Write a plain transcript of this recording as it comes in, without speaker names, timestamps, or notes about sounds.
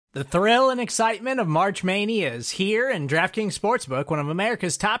The thrill and excitement of March Mania is here, and DraftKings Sportsbook, one of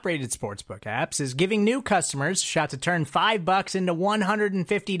America's top-rated sportsbook apps, is giving new customers a shot to turn $5 into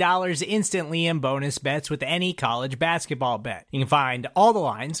 $150 instantly in bonus bets with any college basketball bet. You can find all the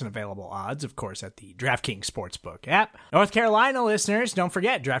lines and available odds, of course, at the DraftKings Sportsbook app. North Carolina listeners, don't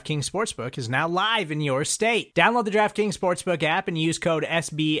forget, DraftKings Sportsbook is now live in your state. Download the DraftKings Sportsbook app and use code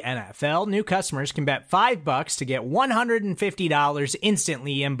SBNFL. New customers can bet $5 to get $150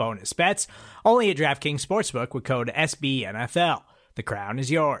 instantly in bonus bets, only at DraftKings Sportsbook with code SBNFL. The crown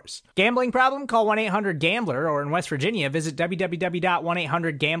is yours. Gambling problem? Call 1-800-GAMBLER, or in West Virginia, visit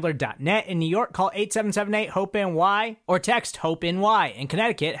www.1800gambler.net. In New York, call 877-8-HOPE-NY or text HOPE-NY. In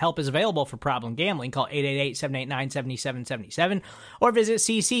Connecticut, help is available for problem gambling. Call 888-789-7777 or visit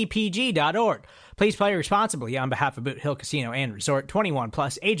ccpg.org. Please play responsibly on behalf of Boot Hill Casino and Resort. 21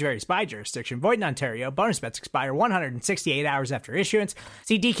 plus, age varies by jurisdiction. Void in Ontario. Bonus bets expire 168 hours after issuance.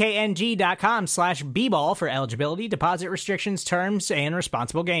 See dkng.com/bball for eligibility, deposit restrictions, terms, and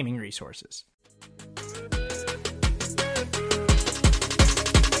responsible gaming resources.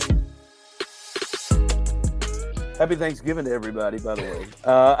 Happy Thanksgiving to everybody, by the way.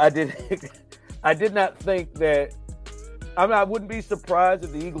 I did not think that, I wouldn't be surprised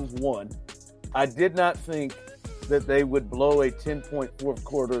if the Eagles won. I did not think that they would blow a 10-point fourth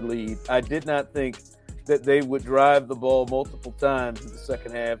quarter lead. I did not think that they would drive the ball multiple times in the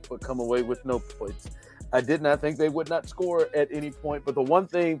second half but come away with no points. I did not think they would not score at any point. But the one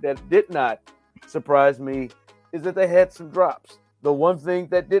thing that did not surprise me is that they had some drops. The one thing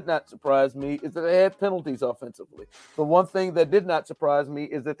that did not surprise me is that they had penalties offensively. The one thing that did not surprise me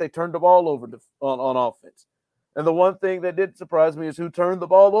is that they turned the ball over on offense. And the one thing that did surprise me is who turned the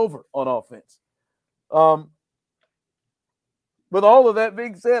ball over on offense. With all of that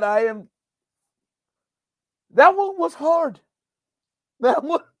being said, that one was hard. That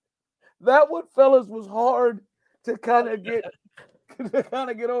one, fellas, was hard to kind of get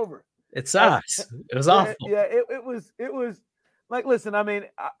over. It sucks. It was awful. Yeah, it was like, listen, I mean,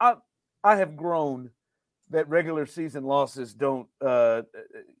 I have grown that regular season losses don't,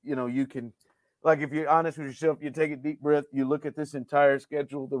 you can, like, if you're honest with yourself, you take a deep breath, you look at this entire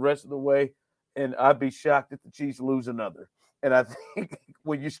schedule the rest of the way, and I'd be shocked if the Chiefs lose another. And I think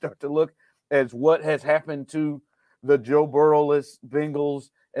when you start to look at what has happened to the Joe Burrow-less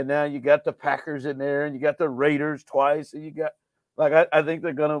Bengals, and now you got the Packers in there, and you got the Raiders twice, and you got, like, I think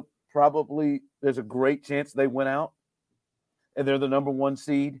they're going to probably, there's a great chance they win out, and they're the number one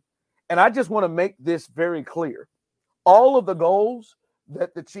seed. And I just want to make this very clear. All of the goals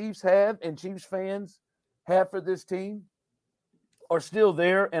that the Chiefs have and Chiefs fans have for this team are still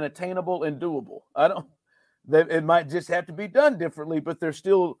there and attainable and doable. It might just have to be done differently, but they're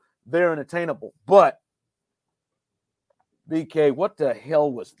still there and attainable. But BK, what the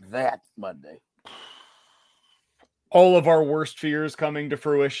hell was that Monday? All of our worst fears coming to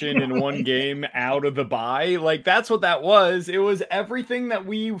fruition in one game out of the bye. Like, that's what that was. It was everything that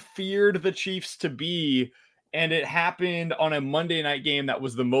we feared the Chiefs to be. And it happened on a Monday night game that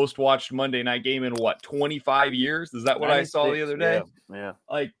was the most watched Monday night game in 25 years? Is that what I saw the other day? Yeah.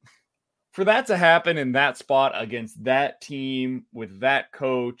 Like, for that to happen in that spot against that team with that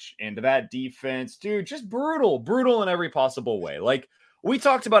coach and that defense, dude, just brutal in every possible way. Like, we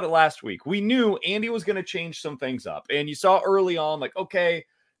talked about it last week. We knew Andy was going to change some things up. And you saw early on, like, okay,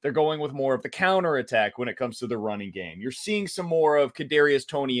 they're going with more of the counterattack when it comes to the running game. You're seeing some more of Kadarius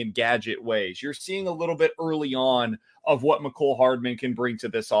Toney in gadget ways. You're seeing a little bit early on of what McCole Hardman can bring to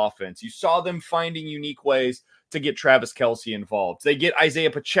this offense. You saw them finding unique ways to get Travis Kelce involved. They get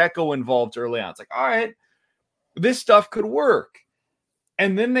Isaiah Pacheco involved early on. It's like, all right, this stuff could work.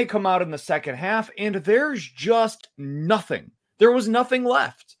 And then they come out in the second half, and there's just nothing. There was nothing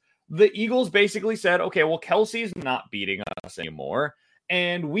left. The Eagles basically said, okay, well, Kelce's not beating us anymore.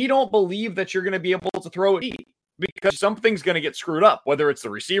 And we don't believe that you're going to be able to throw it deep because something's going to get screwed up, whether it's the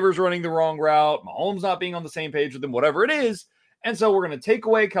receivers running the wrong route, Mahomes not being on the same page with them, whatever it is. And so we're going to take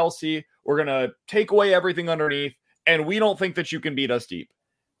away Kelce. We're going to take away everything underneath. And we don't think that you can beat us deep.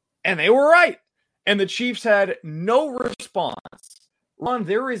 And they were right. And the Chiefs had no response. Ron,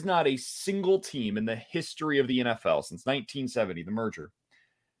 there is not a single team in the history of the NFL since 1970, the merger,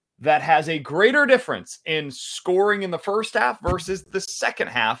 that has a greater difference in scoring in the first half versus the second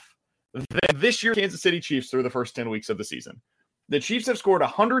half than this year's Kansas City Chiefs through the first 10 weeks of the season. The Chiefs have scored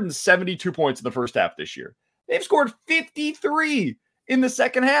 172 points in the first half this year. They've scored 53 in the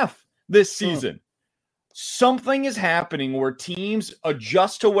second half this season. Something is happening where teams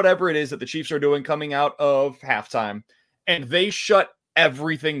adjust to whatever it is that the Chiefs are doing coming out of halftime, and they shut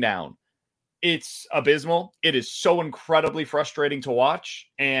everything down. It's abysmal. It is so incredibly frustrating to watch.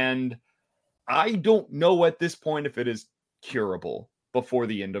 And I don't know at this point if it is curable before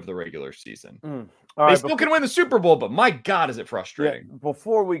the end of the regular season. They still can win the Super Bowl, but my God, is it frustrating. Yeah,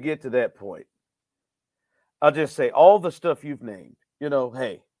 before we get to that point, I'll just say all the stuff you've named,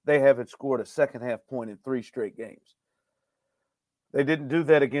 hey, they haven't scored a second half point in 3 straight games. They didn't do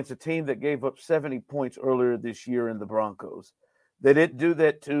that against a team that gave up 70 points earlier this year in the Broncos. They didn't do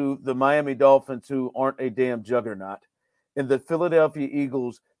that to the Miami Dolphins, who aren't a damn juggernaut, and the Philadelphia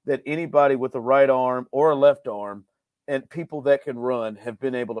Eagles, that anybody with a right arm or a left arm and people that can run have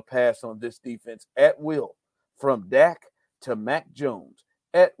been able to pass on this defense at will, from Dak to Mac Jones,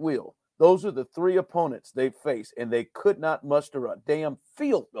 at will. Those are the 3 opponents they faced, and they could not muster a damn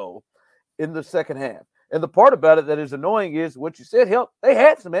field goal in the second half. And the part about it that is annoying is what you said, hell, they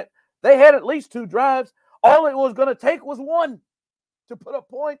had at least 2 drives. All it was going to take was 1 to put up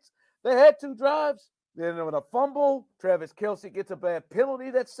points. They had 2 drives. Then with a fumble, Travis Kelce gets a bad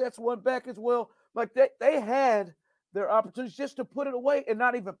penalty that sets one back as well. Like they had their opportunities just to put it away and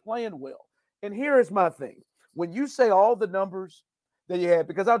not even playing well. And here is my thing. When you say all the numbers that you had,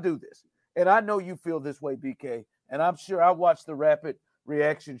 because I'll do this, and I know you feel this way, BK, and I'm sure I watched the Rapid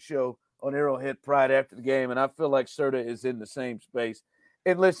Reaction show on Arrowhead Pride after the game, and I feel like Serta is in the same space.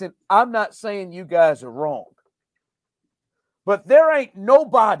 And listen, I'm not saying you guys are wrong, but there ain't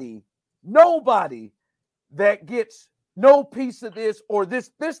nobody that gets no piece of this, or this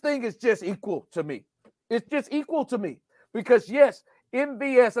thing is just equal to me. It's just equal to me because, yes,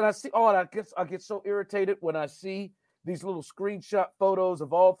 MVS, and I see, I get so irritated when I see these little screenshot photos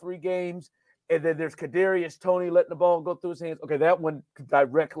of all 3 games, and then there's Kadarius Toney letting the ball go through his hands. Okay, that one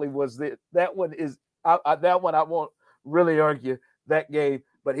directly was that one is that one I won't really argue that game,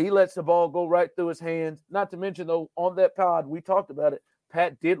 but he lets the ball go right through his hands. Not to mention, though, on that pod, we talked about it,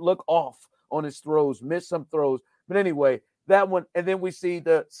 Pat did look off on his throws, missed some throws. But anyway, that one, and then we see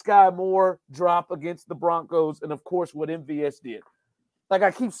the Sky Moore drop against the Broncos, and of course what MVS did. Like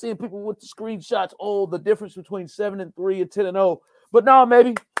I keep seeing people with the screenshots, the difference between 7-3 and 10-0. But no,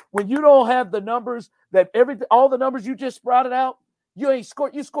 maybe when you don't have the numbers all the numbers you just sprouted out, you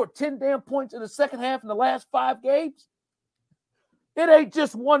scored 10 damn points in the second half in the last 5 games. It ain't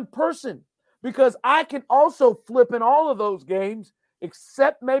just one person, because I can also flip in all of those games,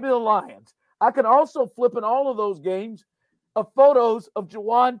 except maybe the Lions. I can also flip in all of those games of photos of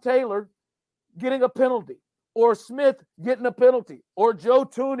Jawan Taylor getting a penalty, or Smith getting a penalty, or Joe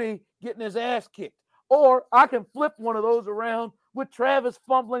Tooney getting his ass kicked. Or I can flip one of those around with Travis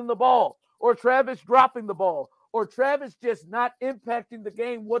fumbling the ball, or Travis dropping the ball, or Travis just not impacting the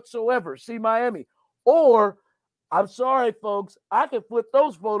game whatsoever. See Miami. Or, I'm sorry, folks, I can flip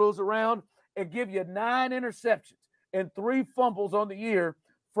those photos around and give you 9 interceptions and 3 fumbles on the year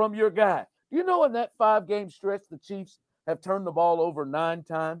from your guy. You know, in that 5-game stretch, the Chiefs have turned the ball over 9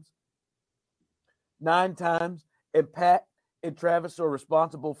 times. 9 times, and Pat and Travis are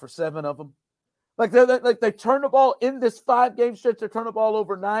responsible for 7 of them. Like they turn the ball in this 5-game stretch, they turn the ball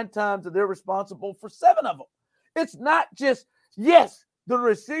over 9 times, and they're responsible for 7 of them. It's not just, yes, the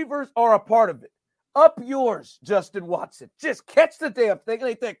receivers are a part of it. Up yours, Justin Watson. Just catch the damn thing. It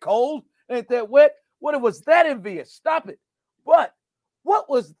ain't that cold. It ain't that wet. What it was that envious? Stop it. But what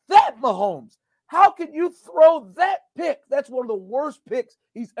was that, Mahomes? How can you throw that pick? That's one of the worst picks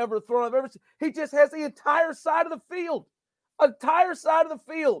he's ever thrown. I've ever seen. He just has the entire side of the field.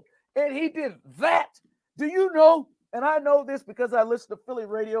 And he did that. Do you know, and I know this because I listen to Philly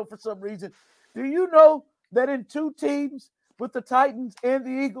radio for some reason, do you know that in 2 teams with the Titans and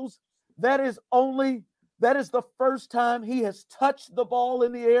the Eagles, that is the first time he has touched the ball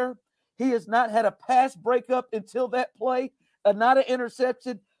in the air? He has not had a pass breakup until that play, and not an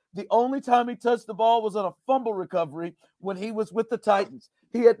interception. The only time he touched the ball was on a fumble recovery when he was with the Titans.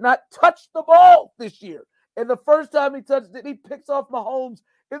 He had not touched the ball this year. And the first time he touched it, he picks off Mahomes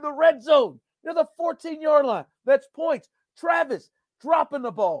in the red zone near the 14-yard line. That's points. Travis dropping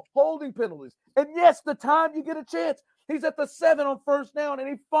the ball, holding penalties. And yes, the time you get a chance, he's at the 7 on first down and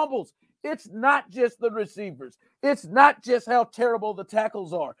he fumbles. It's not just the receivers. It's not just how terrible the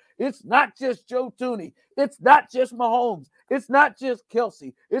tackles are. It's not just Joe Tooney. It's not just Mahomes. It's not just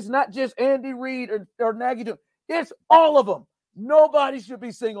Kelce. It's not just Andy Reid or Nagy. It's all of them. Nobody should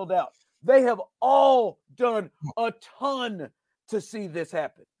be singled out. They have all done a ton to see this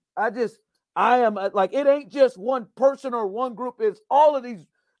happen. I am like, it ain't just one person or one group. It's all of these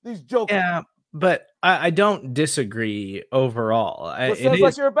jokers. Yeah, but I don't disagree overall. Well, it sounds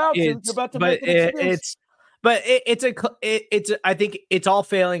like you're about to. You're about to make an excuse. I think it's all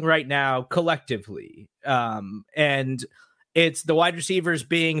failing right now collectively. And It's the wide receivers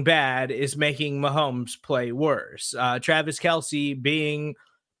being bad is making Mahomes play worse. Travis Kelce being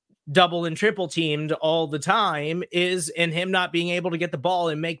double and triple teamed all the time and him not being able to get the ball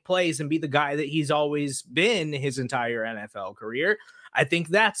and make plays and be the guy that he's always been his entire NFL career. I think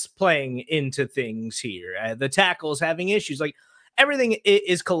that's playing into things here. The tackles having issues, like everything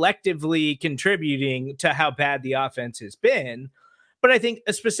is collectively contributing to how bad the offense has been. But I think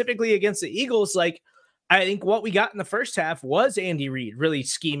specifically against the Eagles, like, I think what we got in the first half was Andy Reid really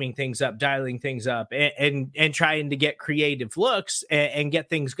scheming things up, dialing things up, and trying to get creative looks and get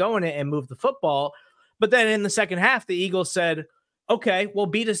things going and move the football. But then in the second half, the Eagles said, okay, well,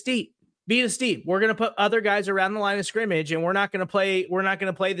 beat us deep. Beat us deep. We're going to put other guys around the line of scrimmage, and we're not going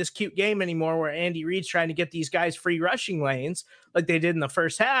to play this cute game anymore where Andy Reid's trying to get these guys free rushing lanes like they did in the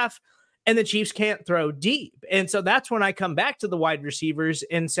first half, and the Chiefs can't throw deep. And so that's when I come back to the wide receivers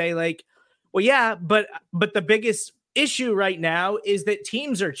and say, like, well, yeah, but the biggest issue right now is that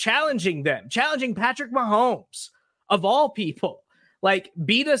teams are challenging Patrick Mahomes of all people. Like,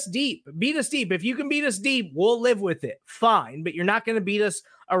 beat us deep. If you can beat us deep, we'll live with it. Fine, but you're not going to beat us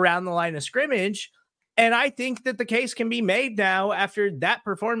around the line of scrimmage. And I think that the case can be made now after that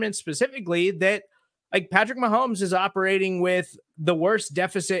performance specifically that, like, Patrick Mahomes is operating with the worst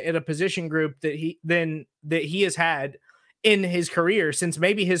deficit at a position group that he has had in his career since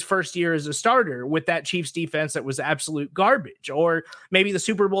maybe his first year as a starter with that Chiefs defense that was absolute garbage, or maybe the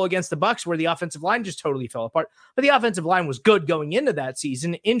Super Bowl against the Bucs where the offensive line just totally fell apart. But the offensive line was good going into that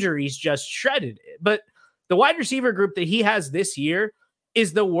season. Injuries just shredded it. But the wide receiver group that he has this year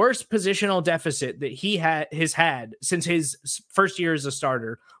is the worst positional deficit that he has had since his first year as a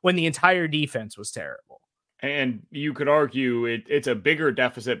starter when the entire defense was terrible. And you could argue it's a bigger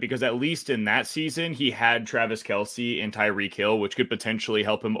deficit because at least in that season, he had Travis Kelce and Tyreek Hill, which could potentially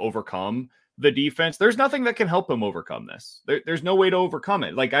help him overcome the defense. There's nothing that can help him overcome this. There's no way to overcome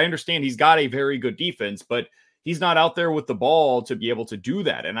it. Like, I understand he's got a very good defense, but he's not out there with the ball to be able to do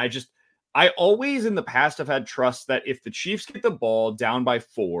that. And I always in the past have had trust that if the Chiefs get the ball down by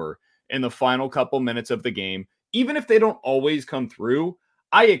 4 in the final couple minutes of the game, even if they don't always come through,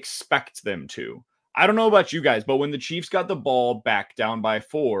 I expect them to. I don't know about you guys, but when the Chiefs got the ball back down by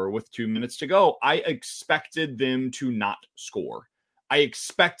 4 with 2 minutes to go, I expected them to not score. I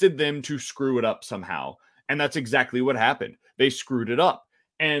expected them to screw it up somehow. And that's exactly what happened. They screwed it up.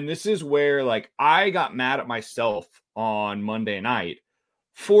 And this is where, like, I got mad at myself on Monday night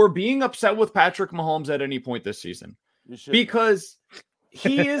for being upset with Patrick Mahomes at any point this season. Because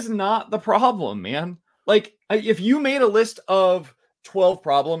he is not the problem, man. Like, if you made a list of 12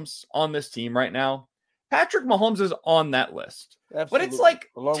 problems on this team right now, Patrick Mahomes is on that list. Absolutely. But it's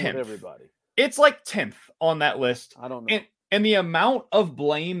like along 10th. With everybody. It's like 10th on that list. I don't know. And the amount of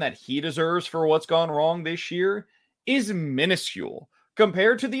blame that he deserves for what's gone wrong this year is minuscule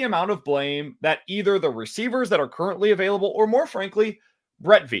compared to the amount of blame that either the receivers that are currently available or, more frankly,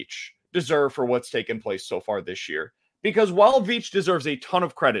 Brett Veach deserve for what's taken place so far this year. Because while Veach deserves a ton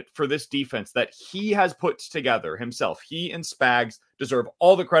of credit for this defense that he has put together himself, he and Spags deserve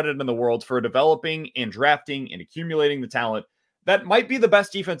all the credit in the world for developing and drafting and accumulating the talent that might be the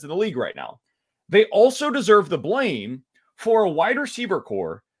best defense in the league right now. They also deserve the blame for a wide receiver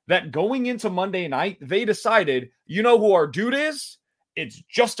core that going into Monday night, they decided, you know who our dude is? It's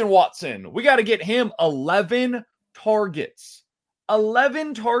Justin Watson. We got to get him 11 targets.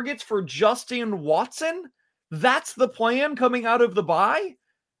 11 targets for Justin Watson? That's the plan coming out of the bye?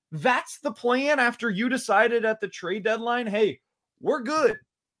 That's the plan after you decided at the trade deadline, hey, we're good.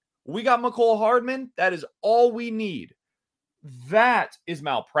 We got McCole Hardman. That is all we need. That is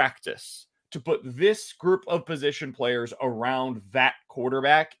malpractice to put this group of position players around that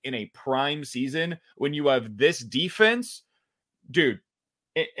quarterback in a prime season when you have this defense. Dude,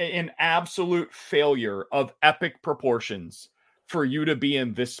 an absolute failure of epic proportions for you to be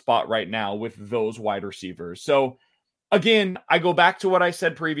in this spot right now with those wide receivers. So again, I go back to what I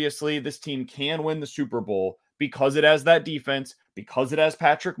said previously. This team can win the Super Bowl because it has that defense, because it has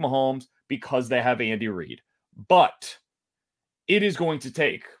Patrick Mahomes, because they have Andy Reid. But it is going to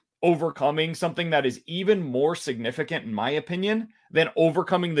take overcoming something that is even more significant, in my opinion, than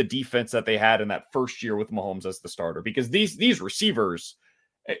overcoming the defense that they had in that first year with Mahomes as the starter. Because these receivers,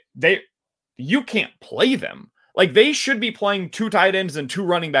 you can't play them. Like, they should be playing 2 tight ends and 2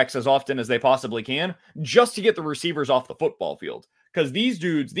 running backs as often as they possibly can just to get the receivers off the football field. Because these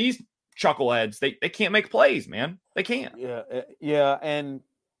dudes, these chuckleheads, they can't make plays, man. They can't. Yeah. And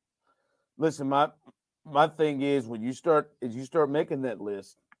listen, my thing is when you start making that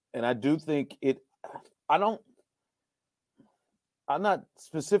list, and I do think I'm not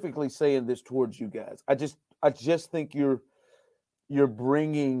specifically saying this towards you guys. I just think you're you're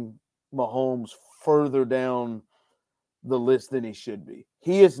bringing Mahomes further down the list than he should be.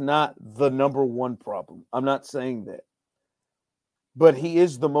 He is not the number one problem. I'm not saying that. But he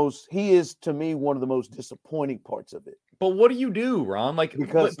is to me one of the most disappointing parts of it. But what do you do, Ron? Like,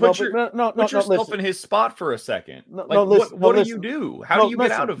 because put yourself in his spot for a second. What do you do? How do you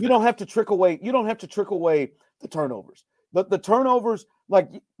get out of it? You don't have to trick away the turnovers. The turnovers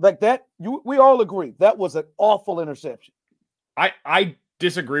like that. We all agree that was an awful interception. I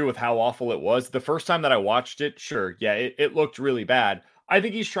disagree with how awful it was. The first time that I watched it, sure, yeah, it looked really bad. I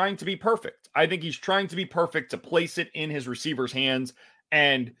think he's trying to be perfect. I think he's trying to be perfect to place it in his receiver's hands,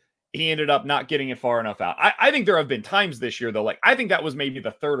 and he ended up not getting it far enough out. I think there have been times this year, though, like I think that was maybe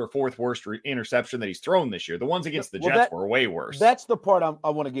the third or fourth worst interception that he's thrown this year. The ones against the Jets were way worse. That's the part I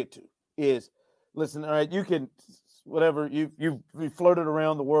want to get to is, listen, all right, you can, whatever, you flirted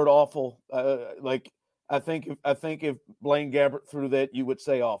around the word awful. I think if Blaine Gabbert threw that, you would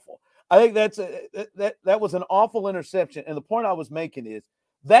say awful. I think that was an awful interception. And the point I was making is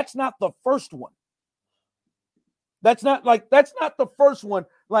that's not the first one. That's not the first one.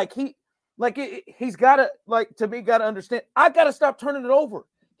 He's got to understand. I got to stop turning it over.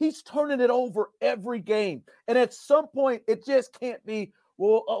 He's turning it over every game. And at some point it just can't be,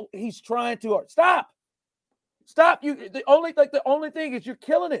 he's trying too hard. Stop. The only thing is you're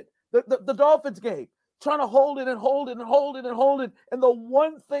killing it. The Dolphins game. Trying to hold it. And the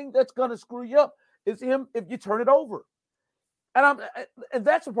one thing that's going to screw you up is him if you turn it over. And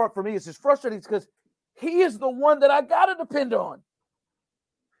that's the part for me is just frustrating because he is the one that I got to depend on.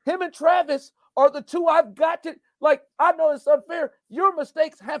 Him and Travis are the two I've got to, I know it's unfair. Your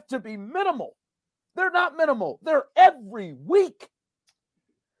mistakes have to be minimal. They're not minimal. They're every week.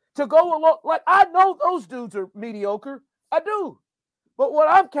 To go along, I know those dudes are mediocre. I do. But what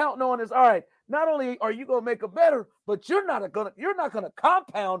I'm counting on is, all right, not only are you going to make them better, but you're not going to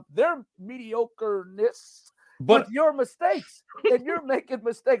compound their mediocreness with your mistakes. And you're making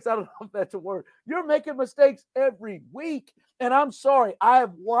mistakes. I don't know if that's a word. You're making mistakes every week. And I'm sorry. I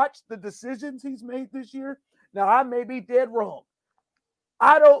have watched the decisions he's made this year. Now, I may be dead wrong.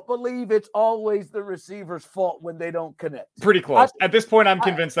 I don't believe it's always the receiver's fault when they don't connect. Pretty close. At this point, I'm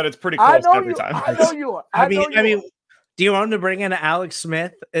convinced that it's pretty close every time. I know you are. I mean, do you want him to bring in Alex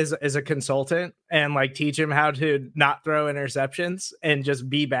Smith as a consultant and teach him how to not throw interceptions and just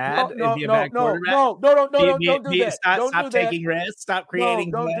be bad and be a bad quarterback? No, don't do that. Stop taking risks. Stop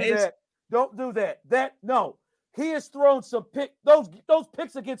creating plays. Don't do that. No. He has thrown some picks. Those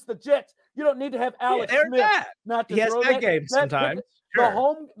picks against the Jets. You don't need to have Alex Smith not to throw that game sometimes.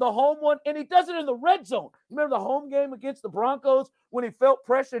 Sure. The home one, and he does it in the red zone. Remember the home game against the Broncos when he felt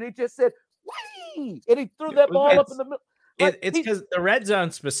pressure and he just said, "Whee!" and he threw that ball up in the middle. It's because the red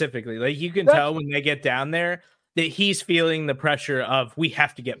zone specifically, you can tell when they get down there that he's feeling the pressure of we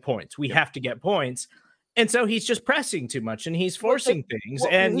have to get points. We have to get points. And so he's just pressing too much and he's forcing things.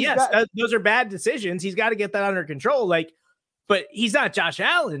 And those are bad decisions. He's got to get that under control. But he's not Josh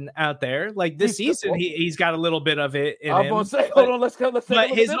Allen out there. This season, he's got a little bit of it in I'm him. going to say, hold on, let's go. But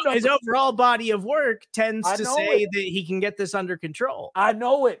his overall body of work tends to say that he can get this under control. I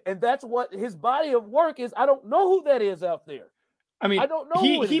know it. And that's what his body of work is. I don't know who that is out there. I mean, I don't know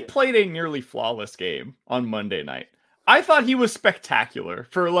he played a nearly flawless game on Monday night. I thought he was spectacular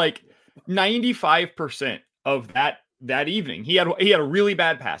for 95% of that evening. He had a really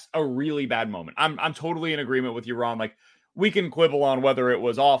bad pass, a really bad moment. I'm totally in agreement with you, Ron. We can quibble on whether it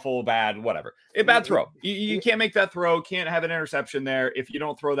was awful, bad, whatever. A bad throw. You can't make that throw. Can't have an interception there. If you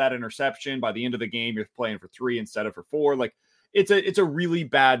don't throw that interception by the end of the game, you're playing for 3 instead of for 4. It's a really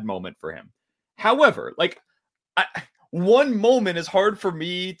bad moment for him. However, one moment is hard for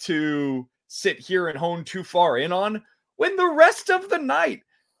me to sit here and hone too far in on when the rest of the night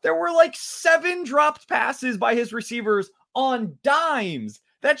there were 7 dropped passes by his receivers on dimes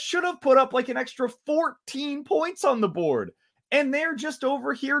that should have put up an extra 14 points on the board. And they're just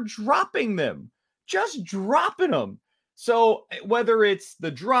over here dropping them, just dropping them. So whether it's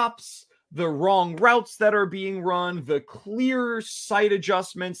the drops, the wrong routes that are being run, the clear sight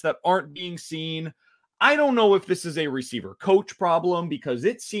adjustments that aren't being seen, I don't know if this is a receiver coach problem because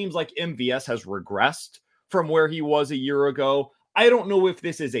it seems like MVS has regressed from where he was a year ago. I don't know if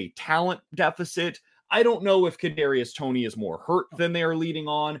this is a talent deficit. I don't know if Kadarius Toney is more hurt than they are leading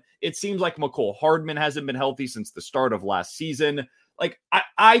on. It seems like McCole Hardman hasn't been healthy since the start of last season.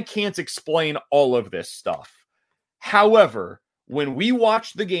 I can't explain all of this stuff. However, when we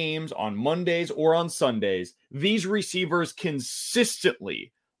watch the games on Mondays or on Sundays, these receivers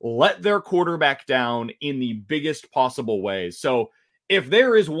consistently let their quarterback down in the biggest possible ways. So if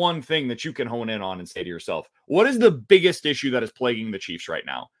there is one thing that you can hone in on and say to yourself, what is the biggest issue that is plaguing the Chiefs right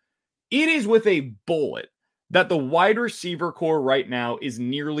now? It is with a bullet that the wide receiver core right now is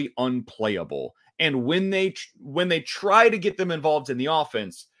nearly unplayable. And when they try to get them involved in the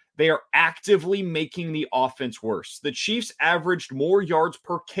offense, they are actively making the offense worse. The Chiefs averaged more yards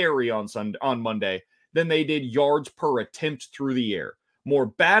per carry on Monday than they did yards per attempt through the air. More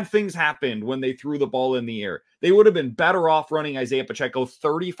bad things happened when they threw the ball in the air. They would have been better off running Isaiah Pacheco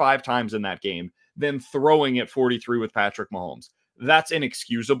 35 times in that game than throwing it 43 with Patrick Mahomes. That's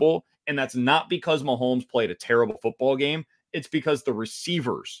inexcusable, and that's not because Mahomes played a terrible football game. It's because the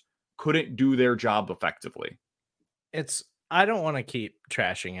receivers couldn't do their job effectively. I don't want to keep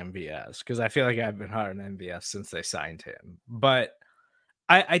trashing MVS because I feel like I've been hard on MVS since they signed him. But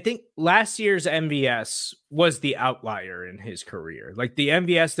I think last year's MVS was the outlier in his career. Like the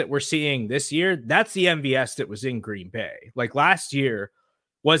MVS that we're seeing this year, that's the MVS that was in Green Bay. Like last year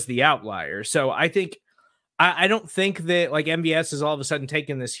was the outlier. So I think I don't think that like MVS is all of a sudden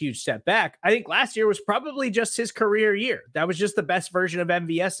taking this huge step back. I think last year was probably just his career year. That was just the best version of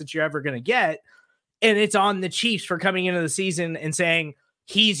MVS that you're ever going to get. And it's on the Chiefs for coming into the season and saying,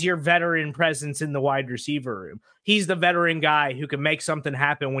 he's your veteran presence in the wide receiver room. He's the veteran guy who can make something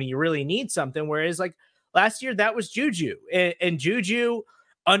happen when you really need something. Whereas like last year, that was Juju. And Juju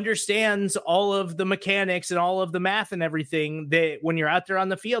understands all of the mechanics and all of the math and everything that when you're out there on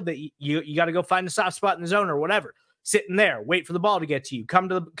the field that you got to go find a soft spot in the zone or whatever. Sitting there, wait for the ball to get to you. Come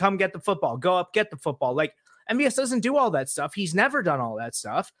get the football. Go up, get the football. Like MVS doesn't do all that stuff. He's never done all that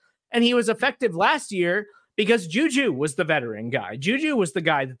stuff. And he was effective last year because Juju was the veteran guy. Juju was the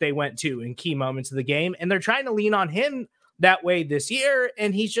guy that they went to in key moments of the game, and they're trying to lean on him that way this year,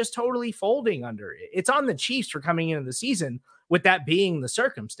 and he's just totally folding under it. It's on the Chiefs for coming into the season with that being the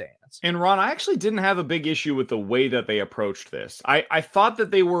circumstance. And Ron, I actually didn't have a big issue with the way that they approached this. I thought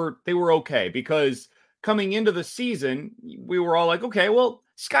that they were okay because coming into the season, we were all like, okay, well,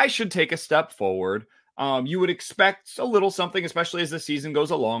 Sky should take a step forward. You would expect a little something, especially as the season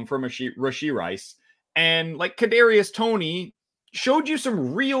goes along, from Rashee Rice. And like Kadarius Toney showed you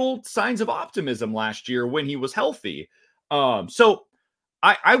some real signs of optimism last year when he was healthy. So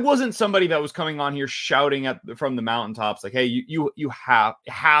I wasn't somebody that was coming on here shouting from the mountaintops like, hey, you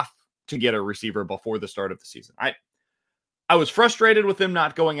have to get a receiver before the start of the season. I was frustrated with them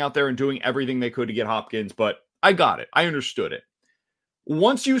not going out there and doing everything they could to get Hopkins, but I got it. I understood it.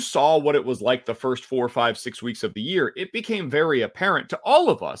 Once you saw what it was like the first 4, 5, 6 weeks of the year, it became very apparent to all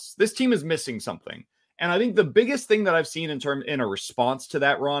of us. This team is missing something. And I think the biggest thing that I've seen in a response to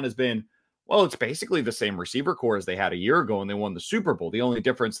that, Ron, has been, well, it's basically the same receiver core as they had a year ago and they won the Super Bowl. The only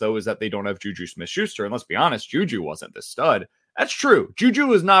difference, though, is that they don't have Juju Smith-Schuster. And let's be honest, Juju wasn't the stud. That's true.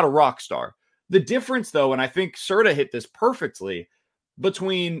 Juju is not a rock star. The difference, though, and I think Serta hit this perfectly,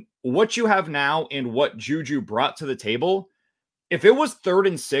 between what you have now and what Juju brought to the table, if it was 3rd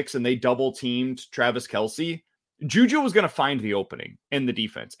and 6 and they double teamed Travis Kelce, Juju was going to find the opening in the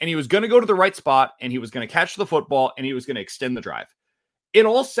defense and he was going to go to the right spot and he was going to catch the football and he was going to extend the drive. It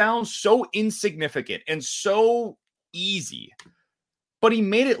all sounds so insignificant and so easy, but he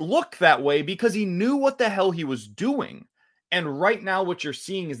made it look that way because he knew what the hell he was doing. And right now what you're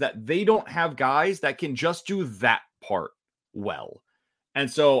seeing is that they don't have guys that can just do that part well. And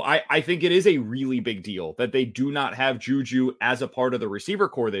so I think it is a really big deal that they do not have Juju as a part of the receiver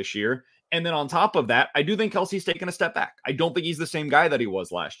core this year. And then on top of that, I do think Kelce's taken a step back. I don't think he's the same guy that he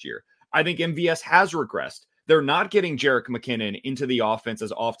was last year. I think MVS has regressed. They're not getting Jerick McKinnon into the offense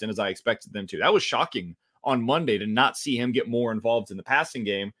as often as I expected them to. That was shocking on Monday to not see him get more involved in the passing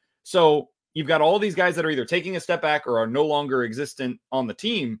game. So you've got all these guys that are either taking a step back or are no longer existent on the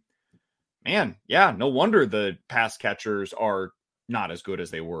team. Man, yeah, no wonder the pass catchers are not as good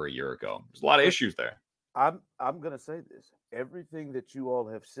as they were a year ago. There's a lot of issues there. I'm going to say this. Everything that you all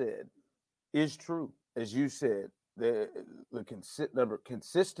have said is true. As you said, the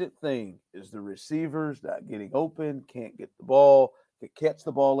consistent thing is the receivers not getting open, can't get the ball, can catch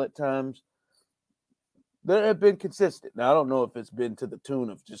the ball at times. They have been consistent. Now, I don't know if it's been to the tune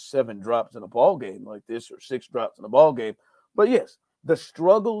of just 7 drops in a ball game like this or 6 drops in a ball game. But yes, the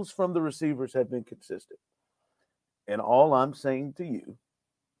struggles from the receivers have been consistent. And all I'm saying to you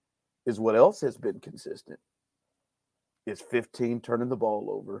is what else has been consistent is 15 turning the ball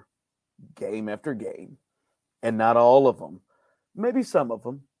over game after game. And not all of them, maybe some of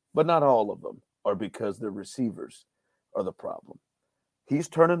them, but not all of them are because the receivers are the problem. He's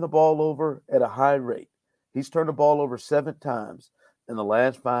turning the ball over at a high rate. He's turned the ball over 7 times in the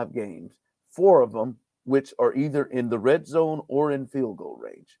last 5 games, 4 of them which are either in the red zone or in field goal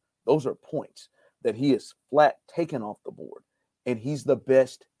range. Those are points that he is flat taken off the board. and he's the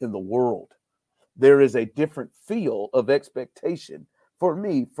best in the world. There is a different feel of expectation for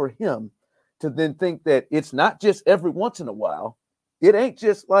him, to then think that it's not just every once in a while. It ain't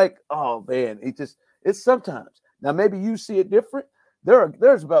just like, oh man, it's sometimes. Now maybe you see it different.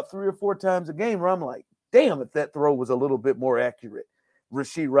 There's about 3 or 4 times a game where I'm like, damn, if that throw was a little bit more accurate,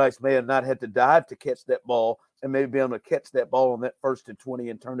 Rashee Rice may have not had to dive to catch that ball and maybe be able to catch that ball on that 1st and 20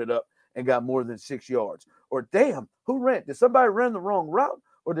 and turn it up and got more than 6 yards. Or damn, did somebody run the wrong route?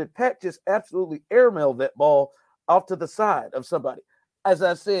 Or did Pat just absolutely airmail that ball off to the side of somebody? As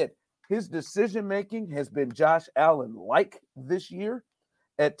I said, his decision-making has been Josh Allen-like this year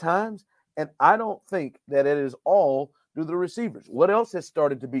at times, and I don't think that it is all due to the receivers. What else has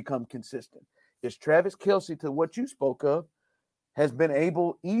started to become consistent is Travis Kelce, to what you spoke of, has been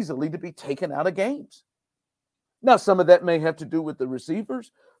able easily to be taken out of games. Now, some of that may have to do with the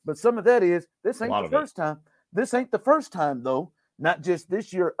receivers, but some of that is this ain't the first time. This ain't the first time, though, not just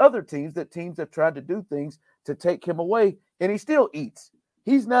this year, other teams have tried to do things to take him away, and he still eats.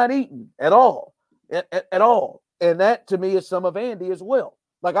 He's not eating at all, at all. And that, to me, is some of Andy as well.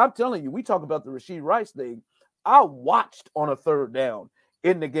 Like I'm telling you, we talk about the Rashee Rice thing. I watched on a 3rd down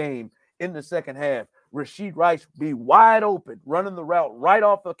in the game in the second half, Rashee Rice be wide open, running the route right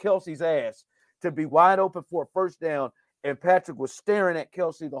off of Kelce's ass to be wide open for a 1st down, and Patrick was staring at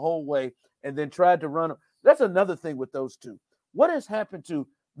Kelce the whole way and then tried to run him. That's another thing with those two. What has happened to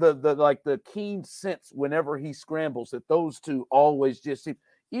the keen sense whenever he scrambles, that those two always just seem,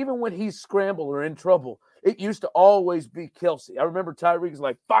 even when he's scrambled or in trouble, it used to always be Kelce. I remember Tyreek's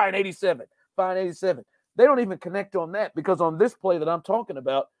like, fine 87. They don't even connect on that, because on this play that I'm talking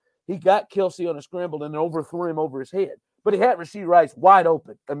about, he got Kelce on a scramble and overthrew him over his head. But he had Rashee Rice wide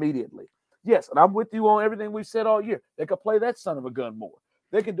open immediately. Yes, and I'm with you on everything we've said all year. They could play that son of a gun more.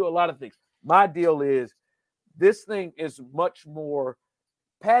 They can do a lot of things. My deal is, this thing is much more.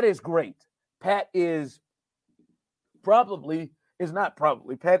 Pat is great. Pat is Pat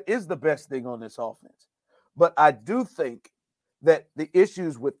is the best thing on this offense. But I do think that the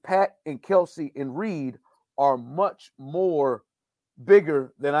issues with Pat and Kelce and Reed are much more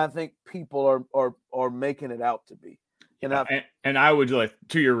bigger than I think people are making it out to be. And I would, like,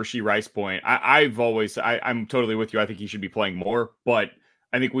 to your Rashee Rice point, I'm totally with you. I think he should be playing more, but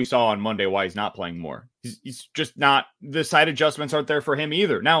I think we saw on Monday why he's not playing more. He's just not, the side adjustments aren't there for him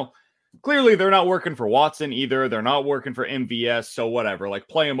either. Now, clearly they're not working for Watson either. They're not working for MVS. So whatever, like,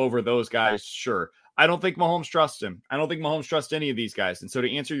 play him over those guys. Sure. I don't think Mahomes trusts him. I don't think Mahomes trusts any of these guys. And so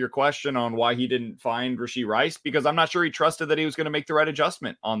to answer your question on why he didn't find Rashee Rice, because I'm not sure he trusted that he was going to make the right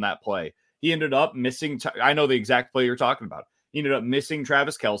adjustment on that play. He ended up missing. I know the exact play you're talking about. He ended up missing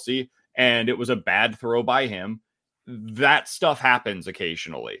Travis Kelce, and it was a bad throw by him. That stuff happens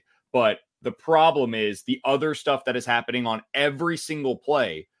occasionally. But the problem is the other stuff that is happening on every single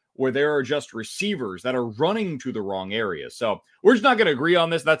play, where there are just receivers that are running to the wrong area. So we're just not going to agree on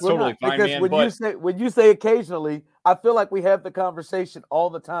this. That's totally fine, man. When you say occasionally, I feel like we have the conversation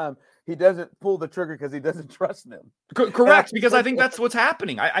all the time. He doesn't pull the trigger because he doesn't trust them. Correct, because I think that's what's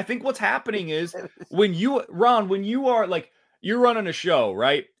happening. I think what's happening is when you are like, you're running a show,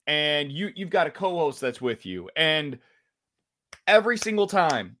 right? And you've got a co-host that's with you. And every single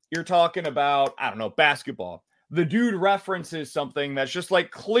time you're talking about, I don't know, basketball, the dude references something that's just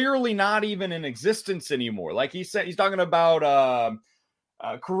like clearly not even in existence anymore. Like he's talking about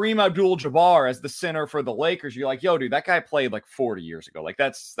Kareem Abdul-Jabbar as the center for the Lakers. You're like, yo, dude, that guy played like 40 years ago. Like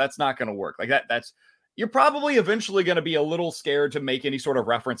that's not going to work. Like that's you're probably eventually going to be a little scared to make any sort of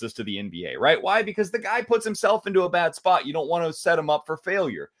references to the NBA, right? Why? Because the guy puts himself into a bad spot. You don't want to set him up for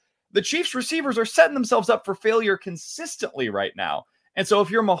failure. The Chiefs receivers are setting themselves up for failure consistently right now. And so if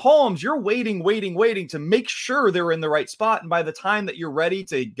you're Mahomes, you're waiting to make sure they're in the right spot. And by the time that you're ready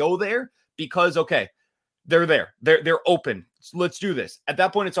to go there, because, okay, they're there. They're open. So let's do this. At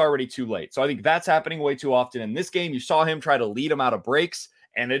that point, it's already too late. So I think that's happening way too often. In this game, you saw him try to lead him out of breaks,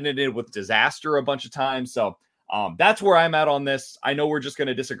 and it ended with disaster a bunch of times. So that's where I'm at on this. I know we're just going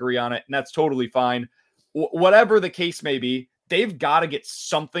to disagree on it, and that's totally fine. Whatever the case may be, they've got to get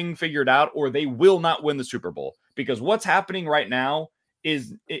something figured out, or they will not win the Super Bowl. Because what's happening right now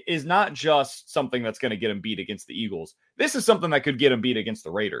is not just something that's going to get them beat against the Eagles. This is something that could get them beat against the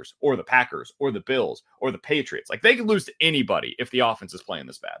Raiders or the Packers or the Bills or the Patriots. Like, they could lose to anybody if the offense is playing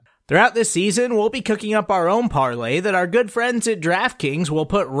this bad. Throughout this season, we'll be cooking up our own parlay that our good friends at DraftKings will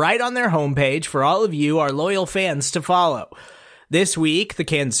put right on their homepage for all of you, our loyal fans, to follow. This week, the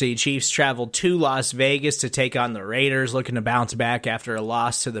Kansas City Chiefs traveled to Las Vegas to take on the Raiders, looking to bounce back after a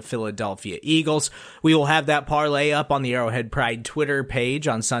loss to the Philadelphia Eagles. We will have that parlay up on the Arrowhead Pride Twitter page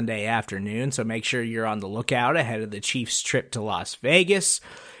on Sunday afternoon, so make sure you're on the lookout ahead of the Chiefs' trip to Las Vegas.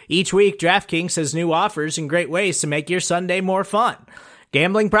 Each week, DraftKings has new offers and great ways to make your Sunday more fun.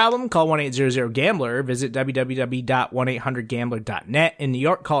 Gambling problem? Call 1-800-GAMBLER. Visit www.1800gambler.net. In New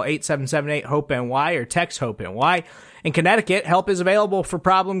York, call 877-8-HOPE-NY or text HOPE-NY. In Connecticut, help is available for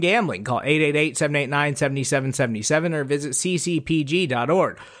problem gambling. Call 888-789-7777 or visit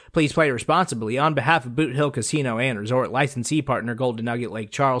ccpg.org. Please play responsibly. On behalf of Boot Hill Casino and Resort, licensee partner Golden Nugget Lake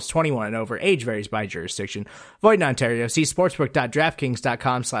Charles, 21 and over, age varies by jurisdiction. Void in Ontario. See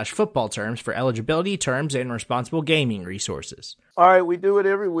sportsbook.draftkings.com/football terms for eligibility, terms, and responsible gaming resources. All right, we do it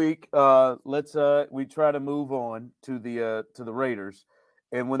every week. We try to move on to the Raiders.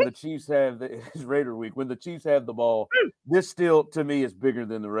 And when the Chiefs have it's Raider week, when the Chiefs have the ball, this still to me is bigger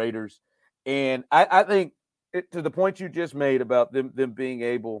than the Raiders. And I think to the point you just made about them being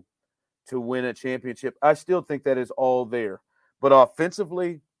able to win a championship, I still think that is all there. But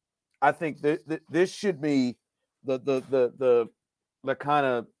offensively, I think that this should be the kind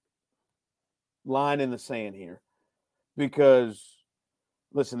of line in the sand here. Because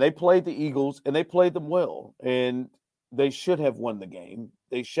listen, they played the Eagles and they played them well, and they should have won the game.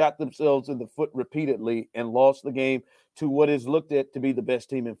 They shot themselves in the foot repeatedly and lost the game to what is looked at to be the best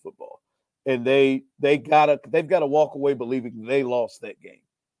team in football. And they've got to walk away believing they lost that game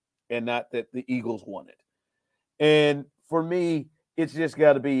and not that the Eagles won it. And for me, it's just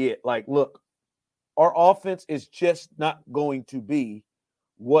got to be it. Like, look, our offense is just not going to be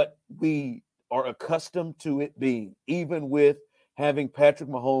what we are accustomed to it being, even with having Patrick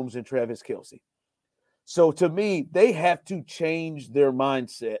Mahomes and Travis Kelce. So to me, they have to change their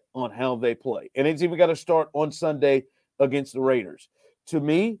mindset on how they play. And it's even got to start on Sunday against the Raiders. To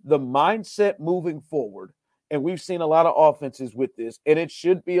me, the mindset moving forward, and we've seen a lot of offenses with this, and it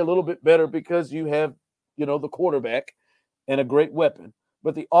should be a little bit better because you have, the quarterback and a great weapon.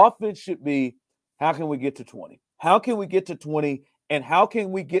 But the offense should be, how can we get to 20? How can we get to 20? And how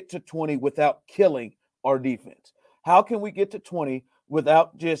can we get to 20 without killing our defense? How can we get to 20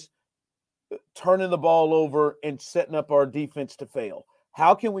 without just turning the ball over and setting up our defense to fail?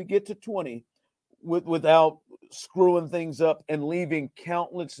 How can we get to 20 without screwing things up and leaving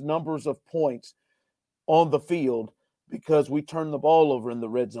countless numbers of points on the field because we turn the ball over in the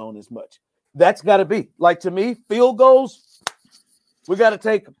red zone as much? That's got to be. Like, to me, field goals, we got to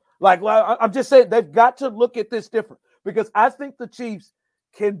take them. Like, I'm just saying, they've got to look at this different because I think the Chiefs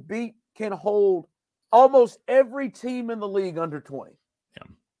can hold almost every team in the league under 20. Yeah.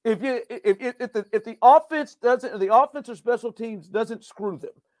 If the offense or special teams doesn't screw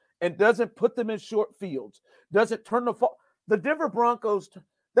them and doesn't put them in short fields, doesn't turn the Denver Broncos,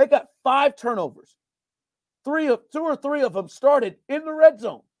 they got 5 turnovers. 2 or 3 of them started in the red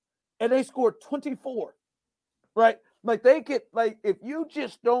zone, and they scored 24. Right? Like, if you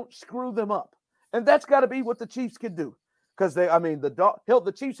just don't screw them up, and that's got to be what the Chiefs can do, because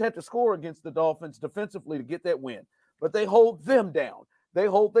the Chiefs had to score against the Dolphins defensively to get that win, but they hold them down. They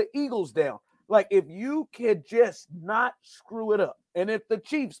hold the Eagles down. Like, if you can just not screw it up, and if the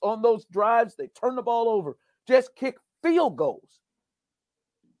Chiefs on those drives, they turn the ball over, just kick field goals,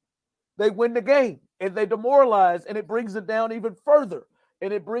 they win the game, and they demoralize, and it brings it down even further.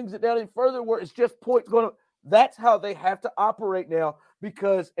 And it brings it down even further where it's just points going to – that's how they have to operate now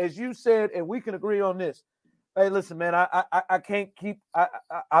because, as you said, and we can agree on this, hey, listen, man, I can't keep –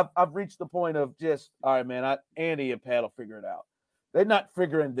 I've reached the point of just, all right, man, Andy and Pat will figure it out. They're not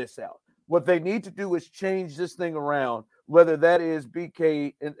figuring this out. What they need to do is change this thing around, whether that is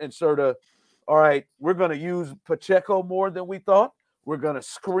BK and sort of, all right, we're going to use Pacheco more than we thought. We're going to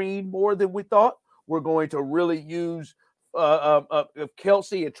screen more than we thought. We're going to really use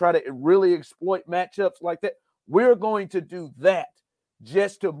Kelce and try to really exploit matchups like that. We're going to do that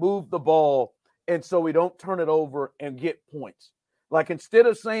just to move the ball and so we don't turn it over and get points. Like, instead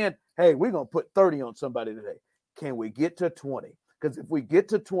of saying, hey, we're going to put 30 on somebody today, can we get to 20? Because if we get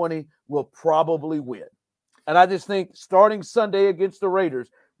to 20, we'll probably win. And I just think starting Sunday against the Raiders,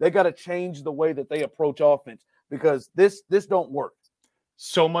 they got to change the way that they approach offense because this don't work.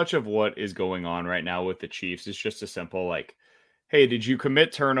 So much of what is going on right now with the Chiefs is just a simple, like, hey, did you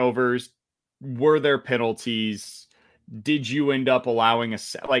commit turnovers? Were there penalties? Did you end up allowing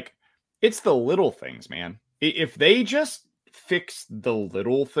it's the little things, man. If they just fix the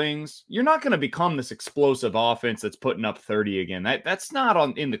little things, you're not going to become this explosive offense that's putting up 30 again. That's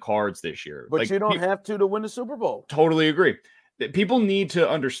not in the cards this year. But you don't have to win the Super Bowl. Totally agree. people need to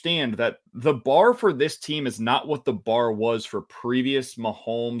understand that the bar for this team is not what the bar was for previous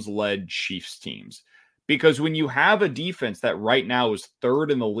Mahomes-led Chiefs teams. Because when you have a defense that right now is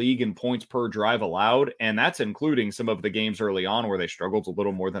third in the league in points per drive allowed, and that's including some of the games early on where they struggled a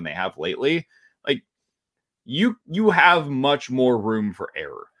little more than they have lately, like you have much more room for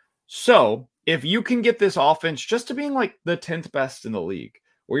error. So if you can get this offense just to being like the 10th best in the league,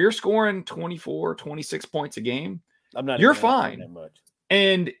 where you're scoring 24, 26 points a game, you're fine. That much.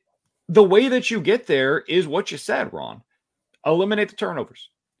 And the way that you get there is what you said, Ron. Eliminate the turnovers.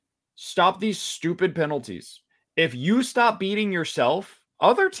 Stop these stupid penalties. If you stop beating yourself,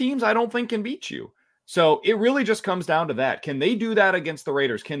 other teams I don't think can beat you. So it really just comes down to that. Can they do that against the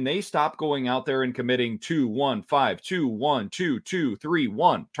Raiders? Can they stop going out there and committing 2-1-5, 2-1, 2-2,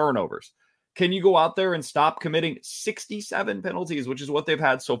 3-1 turnovers? Can you go out there and stop committing 67 penalties, which is what they've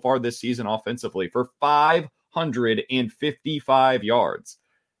had so far this season offensively, for 555 yards?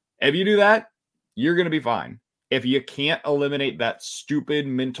 If you do that, you're going to be fine. If you can't eliminate that stupid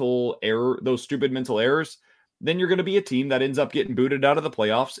mental error, those stupid mental errors, then you're going to be a team that ends up getting booted out of the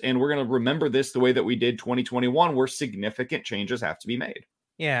playoffs. And we're going to remember this the way that we did 2021, where significant changes have to be made.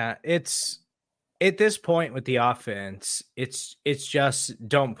 Yeah, it's at this point with the offense, it's just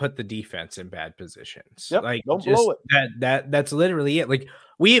don't put the defense in bad positions. Yep, like don't just blow it. That's literally it. Like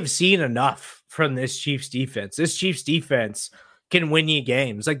we have seen enough from this Chiefs defense. This Chiefs defense can win you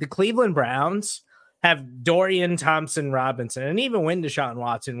games. Like the Cleveland Browns have Dorian Thompson-Robinson, and even when Deshaun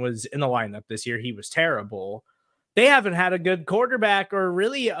Watson was in the lineup this year, he was terrible. They haven't had a good quarterback or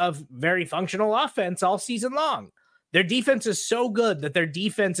really a very functional offense all season long. Their defense is so good that their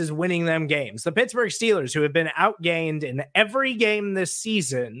defense is winning them games. The Pittsburgh Steelers, who have been outgained in every game this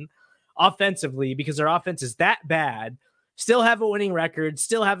season offensively because their offense is that bad, still have a winning record,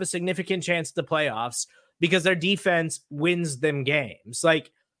 still have a significant chance at the playoffs because their defense wins them games.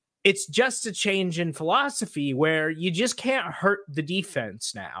 Like, it's just a change in philosophy where you just can't hurt the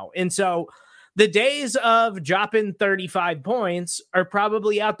defense now. And so the days of dropping 35 points are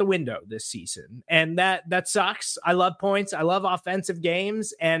probably out the window this season. And that sucks. I love points. I love offensive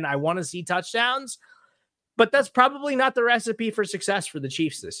games and I want to see touchdowns, but that's probably not the recipe for success for the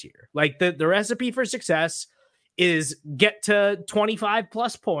Chiefs this year. Like the recipe for success is get to 25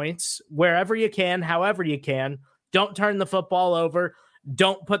 plus points wherever you can, however you can. Don't turn the football over.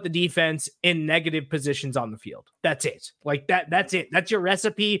 Don't put the defense in negative positions on the field. That's it. Like that's it. That's your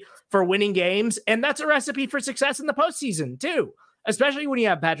recipe for winning games. And that's a recipe for success in the postseason too, especially when you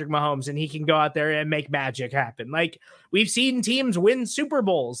have Patrick Mahomes and he can go out there and make magic happen. Like we've seen teams win Super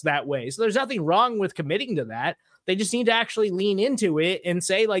Bowls that way. So there's nothing wrong with committing to that. They just need to actually lean into it and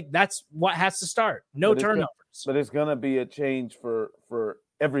say, like, that's what has to start. No turnovers. But it's going to be a change for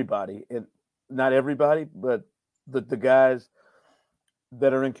everybody. And not everybody, but the guys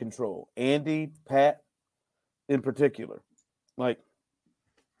that are in control. Andy, Pat, in particular. Like,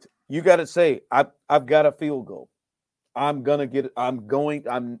 you got to say, I've got a field goal. I'm at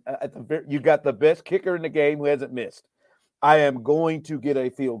the very, you got the best kicker in the game who hasn't missed. I am going to get a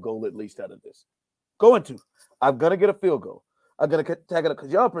field goal at least out of this. I'm going to get a field goal. I'm going to tag it up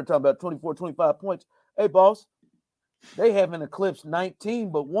because y'all are talking about 24, 25 points. Hey, boss, they haven't eclipsed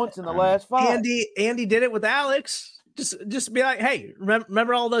 19, but once in the last 5. Andy did it with Alex. Just be like, hey,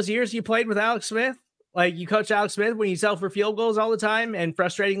 remember all those years you played with Alex Smith? Like you coach Alex Smith when you sell for field goals all the time and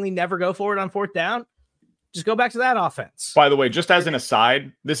frustratingly never go for it on 4th down. Just go back to that offense. By the way, just as an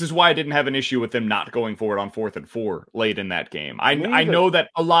aside, this is why I didn't have an issue with them not going for it on 4th and 4 late in that game. I know that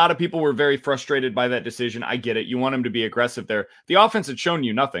a lot of people were very frustrated by that decision. I get it. You want them to be aggressive there. The offense had shown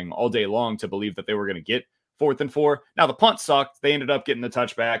you nothing all day long to believe that they were going to get 4th and 4. Now the punt sucked. They ended up getting the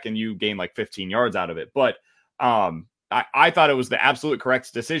touchback and you gained like 15 yards out of it. But I thought it was the absolute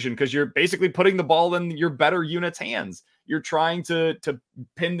correct decision because you're basically putting the ball in your better unit's hands. You're trying to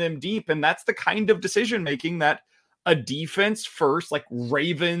pin them deep. And that's the kind of decision making that a defense first, like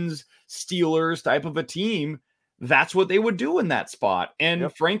Ravens, Steelers type of a team, that's what they would do in that spot.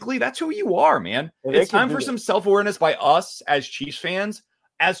 And frankly, that's who you are, man. It's time for some self-awareness by us as Chiefs fans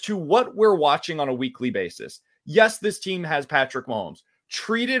as to what we're watching on a weekly basis. Yes, this team has Patrick Mahomes.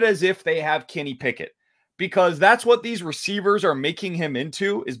 Treat it as if they have Kenny Pickett. Because that's what these receivers are making him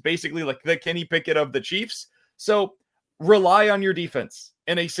into, is basically like the Kenny Pickett of the Chiefs. So rely on your defense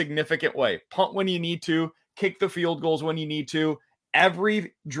in a significant way. Punt when you need to, kick the field goals when you need to.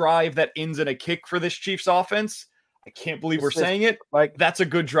 Every drive that ends in a kick for this Chiefs offense, I can't believe we're saying it, like that's a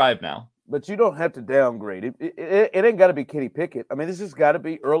good drive now. But you don't have to downgrade it. It ain't got to be Kenny Pickett. I mean, this has got to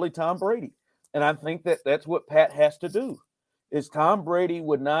be early Tom Brady. And I think that's what Pat has to do. is Tom Brady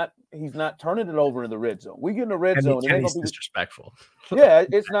he's not turning it over in the red zone. We get in the red zone. Kenny's disrespectful. Yeah,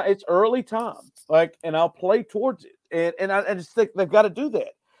 it's early time. And I'll play towards it. And I just think they've got to do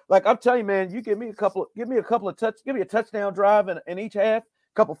that. Like I'm telling you, man, you give me a touchdown drive in each half,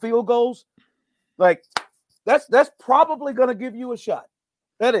 a couple field goals. Like that's probably going to give you a shot.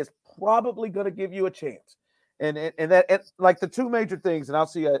 That is probably going to give you a chance. And like the two major things, and I'll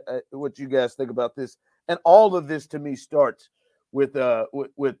see what you guys think about this. And all of this to me starts with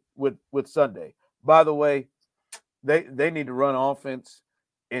Sunday. By the way, they need to run offense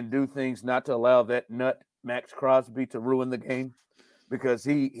and do things not to allow that nut Max Crosby to ruin the game, because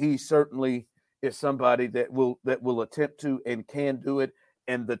he certainly is somebody that will attempt to and can do it.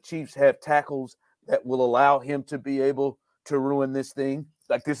 And the Chiefs have tackles that will allow him to be able to ruin this thing.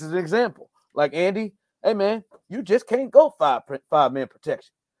 Like this is an example. Like Andy, hey man, you just can't go five-man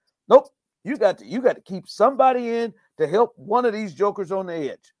protection. Nope. You got to keep somebody in to help one of these jokers on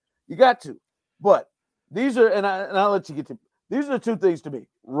the edge. You got to. But these are, and I'll let you get to, these are the two things to me.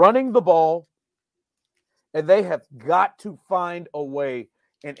 Running the ball, and they have got to find a way.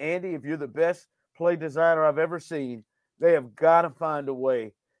 And Andy, if you're the best play designer I've ever seen, they have got to find a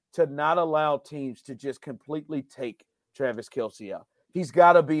way to not allow teams to just completely take Travis Kelce out. He's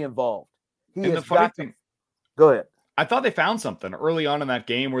got to be involved. Go ahead. I thought they found something early on in that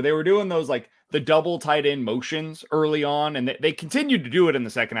game where they were doing those like the double tight end motions early on, and they continued to do it in the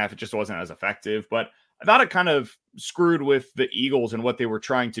second half. It just wasn't as effective, but I thought it kind of screwed with the Eagles and what they were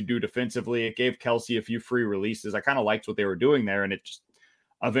trying to do defensively. It gave Kelce a few free releases. I kind of liked what they were doing there, and it just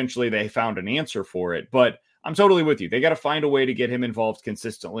eventually they found an answer for it. But I'm totally with you. They got to find a way to get him involved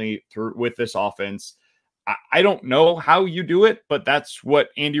consistently with this offense. I don't know how you do it, but that's what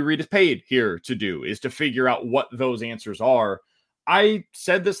Andy Reid is paid here to do, is to figure out what those answers are. I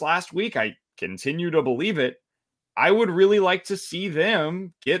said this last week. I continue to believe it. I would really like to see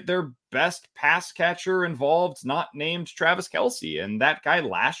them get their best pass catcher involved, not named Travis Kelce. And that guy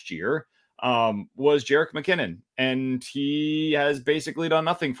last year was Jerick McKinnon, and he has basically done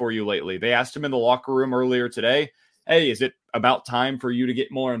nothing for you lately. They asked him in the locker room earlier today, hey, is it about time for you to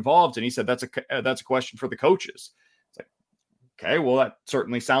get more involved? And he said, that's a question for the coaches. It's like, okay, well, that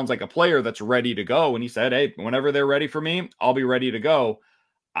certainly sounds like a player that's ready to go. And he said, hey, whenever they're ready for me, I'll be ready to go.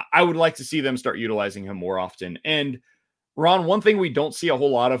 I would like to see them start utilizing him more often. And Ron, one thing we don't see a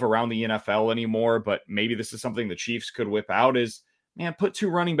whole lot of around the NFL anymore, but maybe this is something the Chiefs could whip out, is, man, put two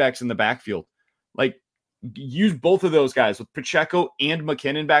running backs in the backfield. Like, use both of those guys with Pacheco and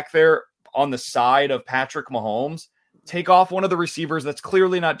McKinnon back there on the side of Patrick Mahomes. Take off one of the receivers that's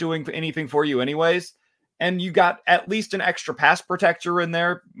clearly not doing anything for you anyways, and you got at least an extra pass protector in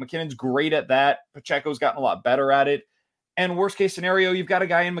there. McKinnon's great at that. Pacheco's gotten a lot better at it. And worst case scenario, you've got a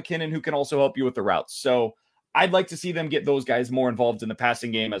guy in McKinnon who can also help you with the routes. So I'd like to see them get those guys more involved in the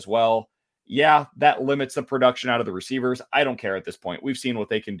passing game as well. Yeah, that limits the production out of the receivers. I don't care at this point. We've seen what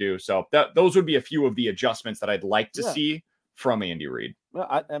they can do. So those would be a few of the adjustments that I'd like to see from Andy Reid. Well,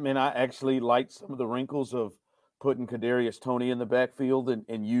 I actually liked some of the wrinkles of putting Kadarius Toney in the backfield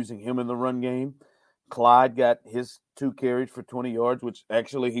and using him in the run game. Clyde got his 2 carries for 20 yards, which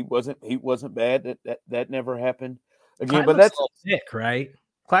actually he wasn't bad. That never happened again. Clyde, but that's thick, right?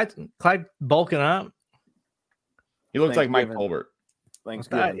 Clyde bulking up. He looks like Mike Colbert.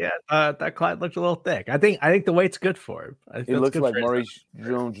 Thanksgiving. That Clyde looks a little thick. I think the weight's good for him. He looks like Maurice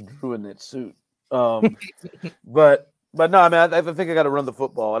Jones-Drew in that suit. But no, I mean, I think I got to run the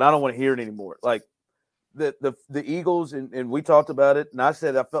football, and I don't want to hear it anymore. Like the Eagles, and we talked about it, and I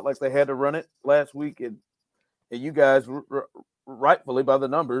said I felt like they had to run it last week, and you guys rightfully by the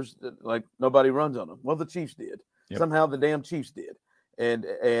numbers, like nobody runs on them. Well, the Chiefs did. Yep. Somehow the damn Chiefs did, and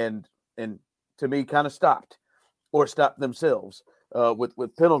to me, kind of stopped themselves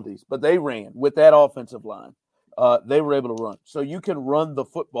with penalties, but they ran with that offensive line. They were able to run, so you can run the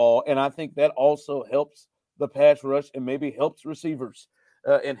football, and I think that also helps the pass rush and maybe helps receivers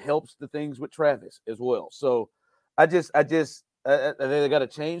and helps the things with Travis as well. So I think they got to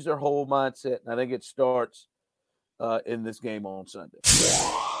change their whole mindset, and I think it starts in this game on Sunday.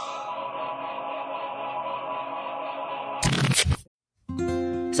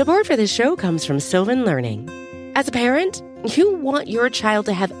 Support for this show comes from Sylvan Learning. As a parent, you want your child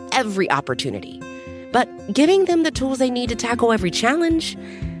to have every opportunity, but giving them the tools they need to tackle every challenge,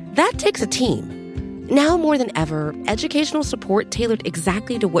 that takes a team. Now more than ever, educational support tailored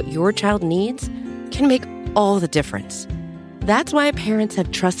exactly to what your child needs can make all the difference. That's why parents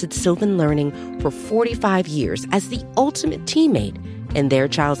have trusted Sylvan Learning for 45 years as the ultimate teammate in their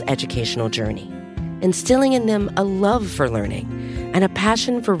child's educational journey, instilling in them a love for learning and a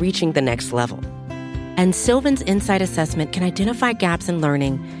passion for reaching the next level. And Sylvan's Insight Assessment can identify gaps in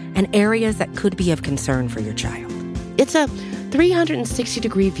learning and areas that could be of concern for your child. It's a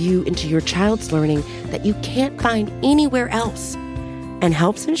 360-degree view into your child's learning that you can't find anywhere else, and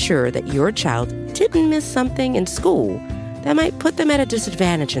helps ensure that your child didn't miss something in school that might put them at a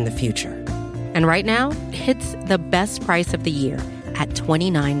disadvantage in the future. And right now, it's the best price of the year at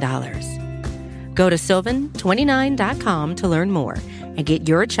 $29. Go to sylvan29.com to learn more and get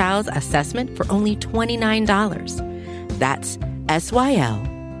your child's assessment for only $29. That's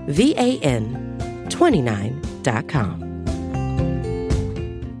SYLVAN29.com.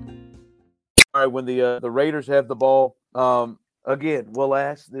 All right, when the Raiders have the ball, again, we'll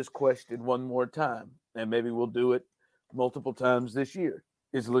ask this question one more time, and maybe we'll do it multiple times this year.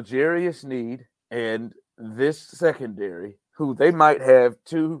 Is L'Jarius Sneed and this secondary, who they might have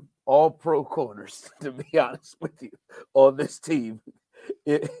two all-pro corners, to be honest with you, on this team.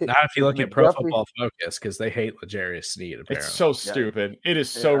 Not if you look at Pro Football Focus, because they hate L'Jarius Sneed, apparently. It's so stupid. It is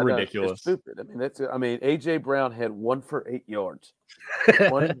so ridiculous. It's stupid. I mean, A.J. Brown had 1 for 8 yards.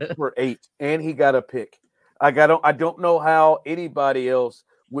 1 for 8, and he got a pick. I don't know how anybody else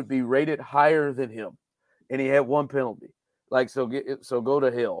would be rated higher than him, and he had 1 penalty. So go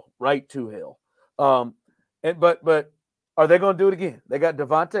to hell, right to hell. But are they going to do it again? They got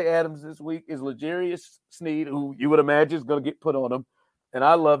Devontae Adams this week. Is L'Jarius Sneed, who you would imagine is going to get put on him, and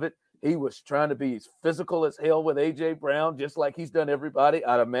I love it. He was trying to be as physical as hell with A.J. Brown, just like he's done everybody.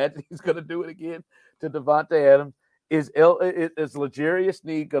 I'd imagine he's going to do it again to Devontae Adams. Is L'Jarius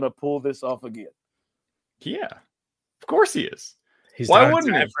Sneed going to pull this off again? Yeah, of course he is. Why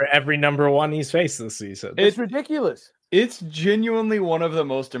wouldn't he? For every number one he's faced this season. It's ridiculous. It's genuinely one of the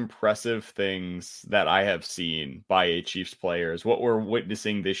most impressive things that I have seen by a Chiefs player is what we're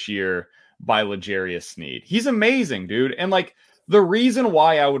witnessing this year by L'Jarius Sneed. He's amazing, dude. And the reason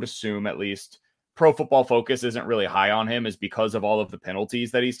why I would assume at least Pro Football Focus isn't really high on him is because of all of the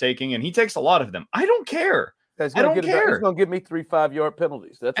penalties that he's taking. And he takes a lot of them. I don't care. I don't care. He's going to give me 3 5-yard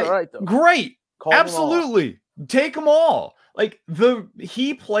penalties. That's all right, though. Great. Absolutely. Take them all.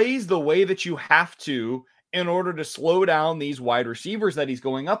 He plays the way that you have to in order to slow down these wide receivers that he's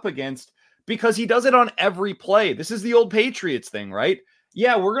going up against, because he does it on every play. This is the old Patriots thing, right?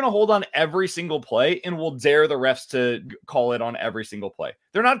 Yeah, we're going to hold on every single play and we'll dare the refs to call it on every single play.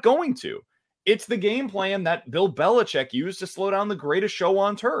 They're not going to. It's the game plan that Bill Belichick used to slow down the greatest show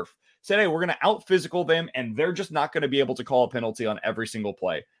on turf. Said, hey, we're going to out-physical them, and they're just not going to be able to call a penalty on every single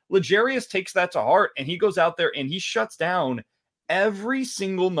play. L'Jarius takes that to heart, and he goes out there and he shuts down every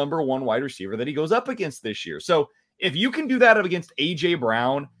single number one wide receiver that he goes up against this year. So if you can do that against A.J.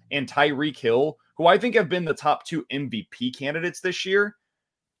 Brown and Tyreek Hill, who I think have been the top 2 MVP candidates this year,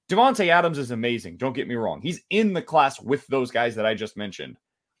 Devontae Adams is amazing. Don't get me wrong. He's in the class with those guys that I just mentioned.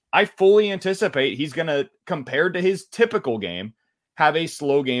 I fully anticipate he's going to, compared to his typical game, have a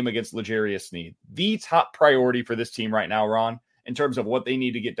slow game against L'Jarius Sneed. The top priority for this team right now, Ron, in terms of what they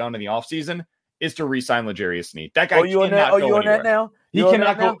need to get done in the offseason, is to re-sign L'Jarius Sneed. That guy cannot go anywhere. He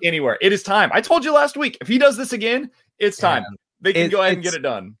cannot go anywhere. It is time. I told you last week, if he does this again, it's time. They can go ahead and get it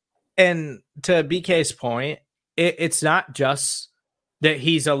done. And to BK's point, it's not just that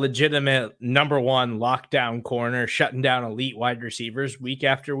he's a legitimate number one lockdown corner, shutting down elite wide receivers week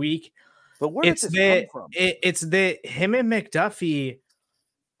after week. But where did this come from? It's that him and McDuffie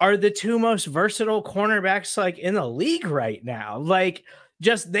are the 2 most versatile cornerbacks in the league right now.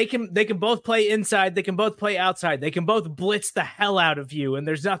 Just they can both play inside, they can both play outside, they can both blitz the hell out of you, and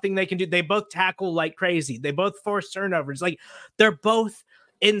there's nothing they can do. They both tackle like crazy. They both force turnovers. They're both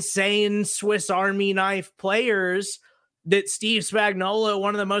insane Swiss Army knife players that Steve Spagnuolo,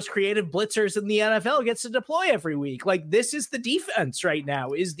 one of the most creative blitzers in the NFL, gets to deploy every week. This is the defense right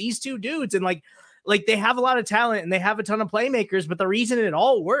now, is these 2 dudes. And they have a lot of talent and they have a ton of playmakers, but the reason it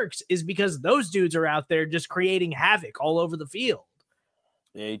all works is because those dudes are out there just creating havoc all over the field.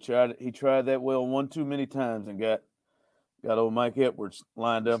 Yeah, he tried that well one too many times and got old Mike Edwards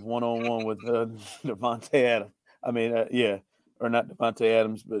lined up one-on-one with Devontae Adams. Or not Devontae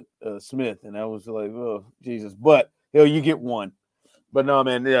Adams, but Smith. And I was like, oh, Jesus. But hell, you get one. But no,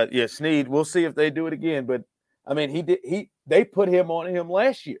 man, yeah, Sneed, we'll see if they do it again. But they put him on him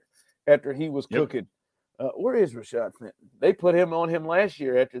last year after he was cooking. Where is Rashad Fenton? They put him on him last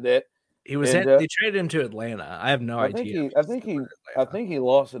year after that. He was they traded him to Atlanta. I have no idea. I think he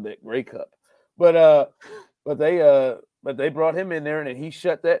lost in that Grey Cup. But they brought him in there and he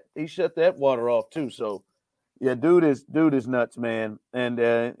shut that water off too. So yeah, dude is nuts, man.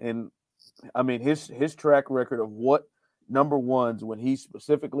 And I mean his track record of what number ones, when he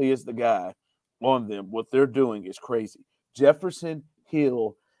specifically is the guy on them, what they're doing is crazy. Jefferson,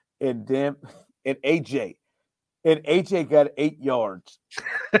 Hill, and and AJ got 8 yards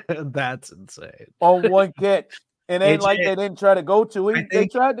That's insane. on one catch. And ain't AJ like they didn't try to go to him. They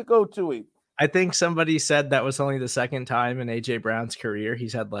tried to go to him. I think somebody said that was only the second time in AJ Brown's career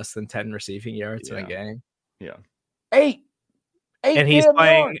he's had less than 10 receiving yards in a game. Yeah. 8 And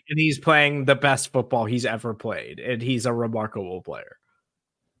yards. he's playing the best football he's ever played, and he's a remarkable player.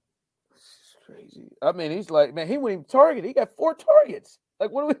 It's crazy. I mean, he's like, man, he wouldn't even target. He got 4 targets.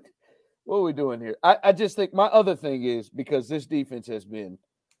 Like, what are we doing here? I just think my other thing is, because this defense has been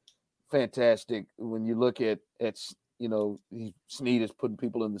fantastic. When you look at Snead is putting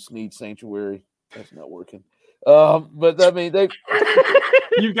people in the Snead sanctuary. That's not working. But I mean,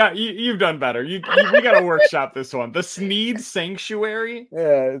 you've done better. We got to workshop this one. The Snead sanctuary.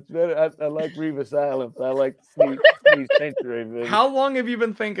 Yeah, it's better. I like Revis Island, but I like Snead sanctuary. Baby. How long have you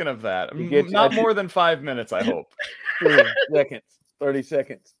been thinking of that? Not more than 5 minutes, I hope. 30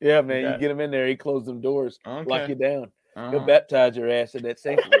 seconds. Yeah, man. Okay. You get him in there. He closes them doors, lock you down. Uh-huh. He'll baptize your ass in that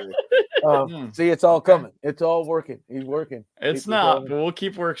sanctuary. See, it's all coming. It's all working. He's working. It's not, but we'll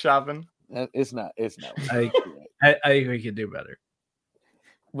keep workshopping. It's not. I think we could do better.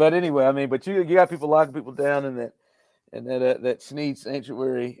 But anyway, I mean, but you got people locking people down in that Snead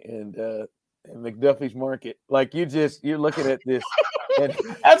sanctuary and McDuffie's Market. Like you're looking at this. And,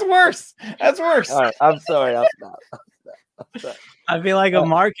 That's worse. All right, I'm sorry. I'll stop. I feel like a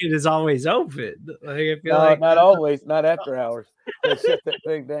market is always open. Like I feel like not always, not after hours. They shut that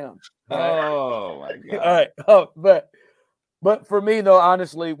thing down. Oh my god! All right. Oh, but for me, though,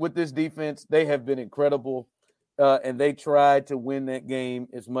 honestly, with this defense, they have been incredible, and they tried to win that game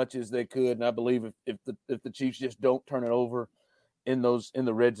as much as they could. And I believe if the Chiefs just don't turn it over in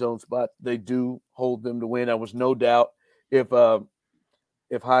the red zone spot, they do hold them to win. I was no doubt if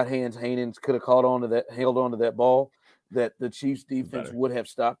Hot Hands Hanens could have held on to that ball, that the Chiefs defense would have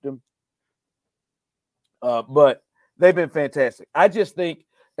stopped him. But they've been fantastic. I just think,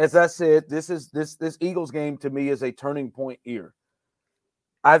 as I said, this Eagles game to me is a turning point here.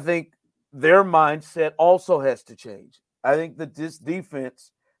 I think their mindset also has to change. I think that this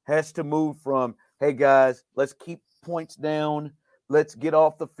defense has to move from, hey guys, let's keep points down, let's get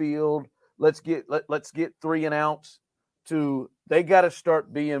off the field, let's get 3 and outs, to they got to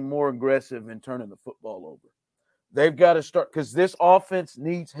start being more aggressive and turning the football over. They've got to start, because this offense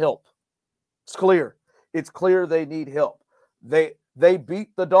needs help. It's clear. It's clear they need help. They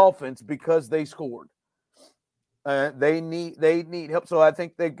beat the Dolphins because they scored. They need help. So I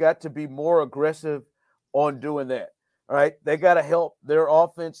think they've got to be more aggressive on doing that. All right. They got to help their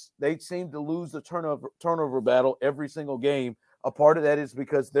offense. They seem to lose the turnover battle every single game. A part of that is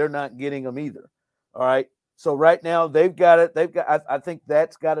because they're not getting them either. All right. So right now they've got it. I think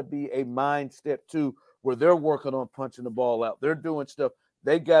that's got to be a mind step too, where they're working on punching the ball out. They're doing stuff.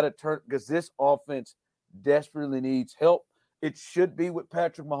 They got to turn, because this offense desperately needs help. It should be with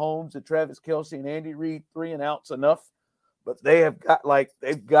Patrick Mahomes and Travis Kelce and Andy Reid, 3 and outs enough, but they've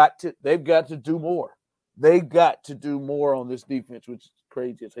got to do more. They've got to do more on this defense, which is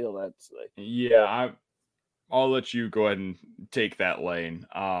crazy as hell, I'd say. Yeah, I'll let you go ahead and take that lane.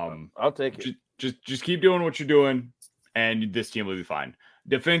 I'll take it. Just keep doing what you're doing, and this team will be fine.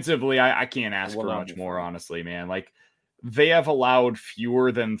 Defensively, I can't ask for much more, honestly, man. Like, they have allowed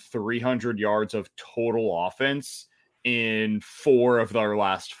fewer than 300 yards of total offense in 4 of their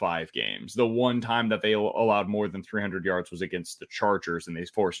last 5 games. The one time that they allowed more than 300 yards was against the Chargers, and they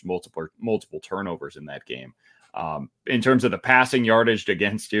forced multiple turnovers in that game. In terms of the passing yardage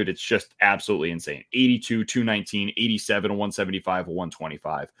against, dude, it's just absolutely insane. 82, 219, 87, 175,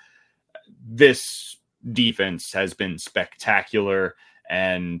 125. This defense has been spectacular,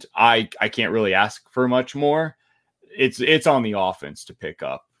 and I can't really ask for much more. It's on the offense to pick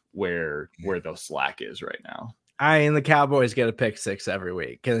up where the slack is right now. The Cowboys get a pick 6 every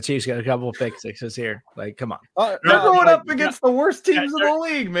week. Can the Chiefs get a couple of pick 6s here? Like, come on. They're going up against the worst teams in the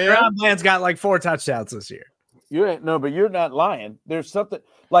league, man. Man's got like 4 touchdowns this year. But you're not lying. There's something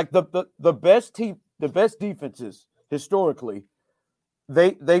like the best team, the best defenses historically.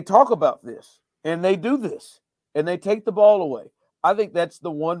 They talk about this and they do this and they take the ball away. I think that's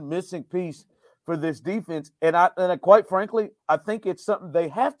the one missing piece for this defense. And quite frankly, I think it's something they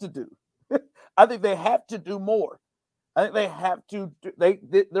have to do. I think they have to do more. I think they have to.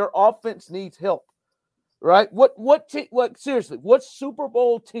 Their offense needs help, right? Seriously, what Super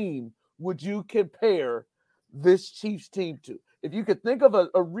Bowl team would you compare this Chiefs team to? If you could think of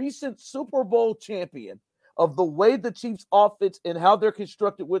a recent Super Bowl champion of the way the Chiefs offense and how they're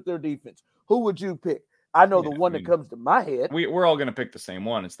constructed with their defense, who would you pick? I know the one that comes to my head. We're all going to pick the same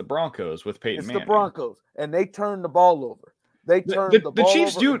one. It's the Broncos with Peyton Manning. It's the Broncos, and they turn the ball over. They turned the ball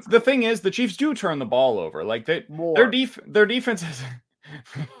Chiefs over. do. The thing is, the Chiefs do turn the ball over. Like their defense is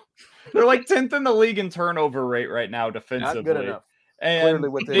they're like 10th in the league in turnover rate right now defensively. Not good enough. And Clearly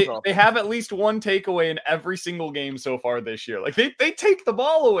with this they have at least one takeaway in every single game so far this year. Like they take the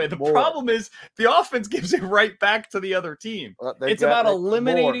ball away. The problem is the offense gives it right back to the other team. It's about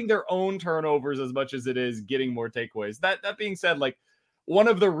eliminating their own turnovers as much as it is getting more takeaways. That being said, like one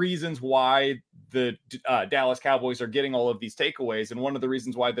of the reasons why the Dallas Cowboys are getting all of these takeaways, and one of the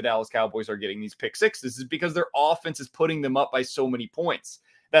reasons why the Dallas Cowboys are getting these pick sixes is because their offense is putting them up by so many points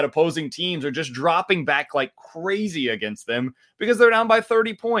that opposing teams are just dropping back like crazy against them because they're down by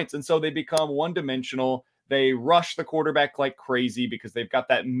 30 points. And so they become one-dimensional. They rush the quarterback like crazy because they've got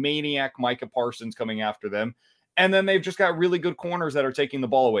that maniac Micah Parsons coming after them. And then they've just got really good corners that are taking the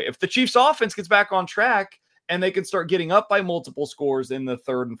ball away. If the Chiefs offense gets back on track and they can start getting up by multiple scores in the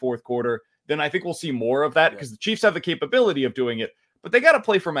third and fourth quarter, then I think we'll see more of that because the Chiefs have the capability of doing it. But they got to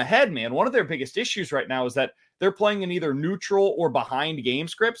play from ahead, man. One of their biggest issues right now is that they're playing in either neutral or behind game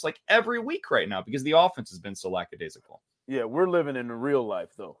scripts like every week right now because the offense has been so lackadaisical. Yeah, we're living in the real life,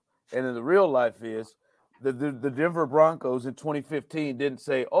 though. And in the real life is the Denver Broncos in 2015 didn't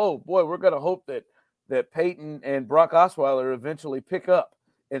say, oh, boy, we're going to hope that Peyton and Brock Osweiler eventually pick up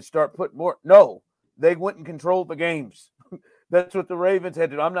and start putting more. No, they went and controlled the games. That's what the Ravens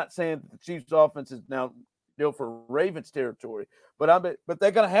had to do. I'm not saying that the Chiefs' offense is now deal for Ravens territory, but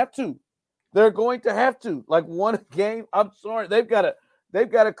they're going to have to. They're going to have to. Like one game, I'm sorry, they've got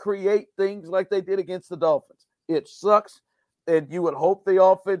to create things like they did against the Dolphins. It sucks, and you would hope the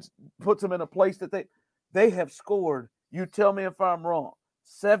offense puts them in a place that they have scored. You tell me if I'm wrong.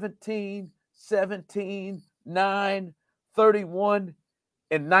 17, 17, 9, 31,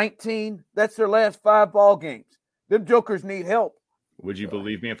 and 19. That's their last 5 ball games. Them jokers need help. Would you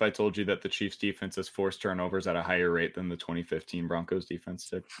believe me if I told you that the Chiefs defense has forced turnovers at a higher rate than the 2015 Broncos defense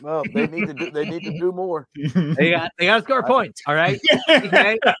did? Well, they need to do more. They got to score points, all right?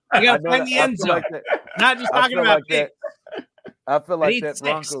 Okay? They got to find the end zone. Not just talking about picks. I feel like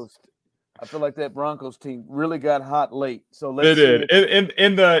that Broncos team really got hot late. So let's they did.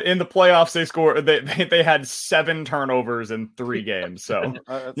 In the playoffs, they scored. They had 7 turnovers in 3 games. So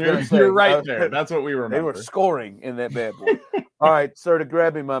you're right there. That's what we remember. They were scoring in that bad boy. All right, sir, to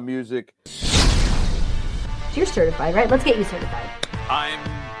grab me my music. You're certified, right? Let's get you certified. I'm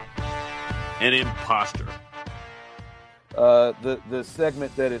an imposter. The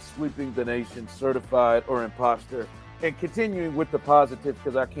segment that is sweeping the nation, certified or imposter, and continuing with the positive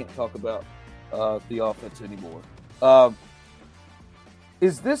because I can't talk about the offense anymore.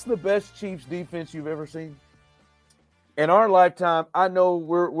 Is this the best Chiefs defense you've ever seen? In our lifetime, I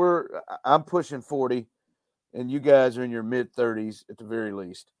know I'm pushing 40, and you guys are in your mid 30s at the very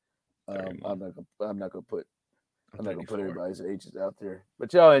least. I'm not gonna put everybody's ages out there,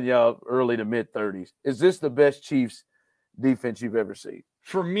 but y'all early to mid 30s. Is this the best Chiefs defense you've ever seen?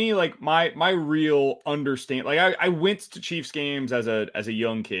 For me, like my real understand, like I went to Chiefs games as a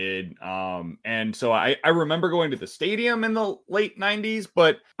young kid, and so I remember going to the stadium in the late 90s,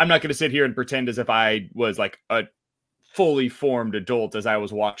 but I'm not going to sit here and pretend as if I was like a fully formed adult as I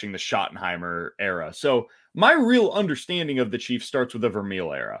was watching the Schottenheimer era. So my real understanding of the Chiefs starts with the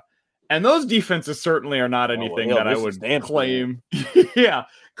Vermeil era. And those defenses certainly are not anything that I would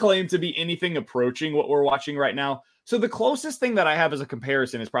claim to be anything approaching what we're watching right now. So the closest thing that I have as a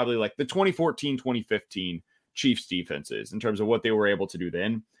comparison is probably like the 2014, 2015 Chiefs defenses in terms of what they were able to do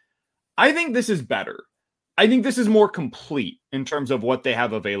then. I think this is better. I think this is more complete in terms of what they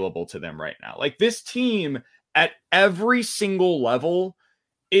have available to them right now. Like this team at every single level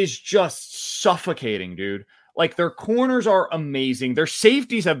is just suffocating, dude. Like their corners are amazing. Their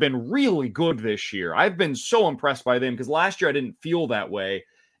safeties have been really good this year. I've been so impressed by them because last year I didn't feel that way.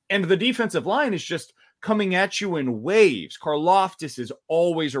 And the defensive line is just coming at you in waves. Karlaftis is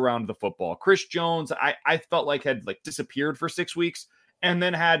always around the football. Chris Jones, I felt like had like disappeared for 6 weeks and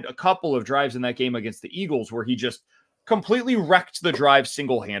then had a couple of drives in that game against the Eagles where he just completely wrecked the drive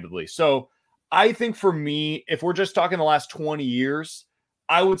single-handedly. So I think for me, if we're just talking the last 20 years,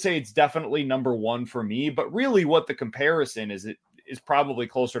 I would say it's definitely number one for me. But really what the comparison is, it is probably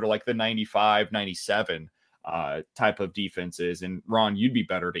closer to like the 95, 97 type of defenses. And Ron, you'd be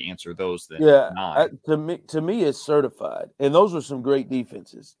better to answer those than to me, it's certified. And those are some great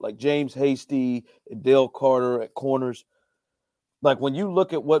defenses like James Hasty and Dale Carter at corners. Like when you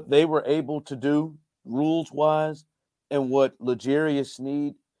look at what they were able to do rules wise and what L'Jarius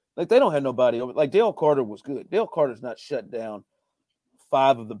Sneed, like they don't have nobody over. Like Dale Carter was good. Dale Carter's not shut down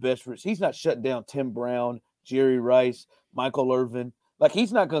 5 of the best. He's not shutting down Tim Brown, Jerry Rice, Michael Irvin. Like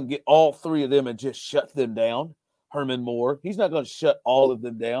he's not going to get all 3 of them and just shut them down. Herman Moore. He's not going to shut all of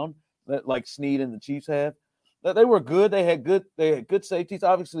them down like Snead and the Chiefs have. They were good. They had good safeties.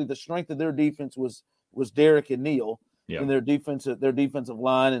 Obviously, the strength of their defense was Derek and Neal in their defensive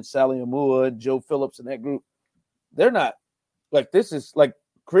line, and Sally Amua and Joe Phillips and that group. They're not like this is like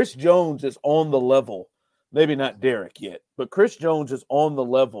Chris Jones is on the level. Maybe not Derek yet, but Chris Jones is on the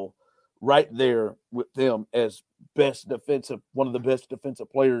level right there with them as one of the best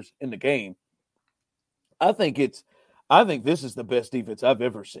defensive players in the game. I think this is the best defense I've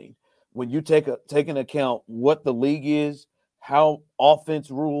ever seen. When you take into account what the league is, how offense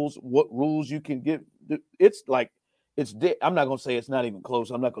rules, what rules you can get, I'm not going to say it's not even close.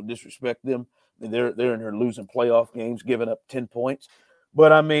 I'm not going to disrespect them. They're in there losing playoff games, giving up 10 points.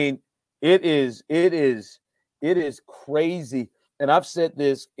 But I mean, it is crazy. And I've said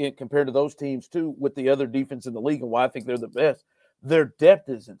this compared to those teams too, with the other defense in the league and why I think they're the best. Their depth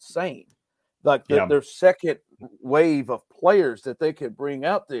is insane. Like their second wave of players that they could bring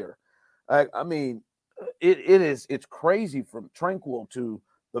out there. I mean, it's crazy from Tranquil to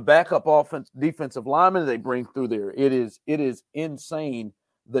the backup defensive linemen they bring through there. It is insane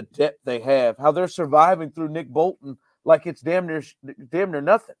the depth they have. How they're surviving through Nick Bolton like it's damn near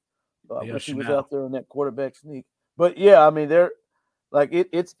nothing. I wish he was out there in that quarterback sneak. But yeah, I mean they're like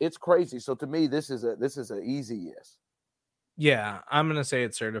it's crazy. So to me, this is an easy yes. Yeah, I'm gonna say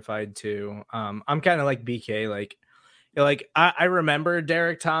it's certified too. I'm kind of like BK, like I remember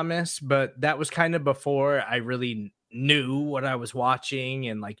Derek Thomas, but that was kind of before I really knew what I was watching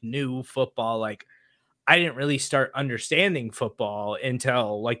and like knew football. Like I didn't really start understanding football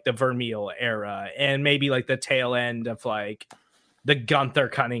until like the Vermeil era and maybe like the tail end of like the Gunther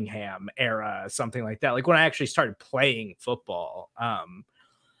Cunningham era, something like that. Like when I actually started playing football.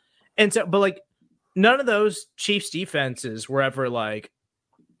 And so, but like none of those Chiefs defenses were ever like,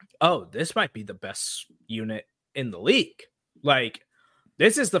 oh, this might be the best unit in the league. Like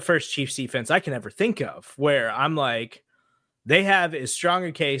this is the first Chiefs defense I can ever think of where I'm like, they have as strong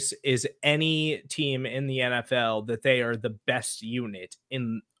a case as any team in the NFL that they are the best unit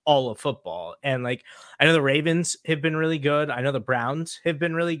in all of football. And like, I know the Ravens have been really good. I know the Browns have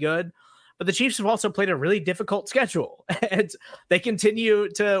been really good, but the Chiefs have also played a really difficult schedule. And they continue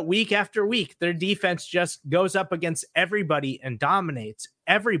to week after week. Their defense just goes up against everybody and dominates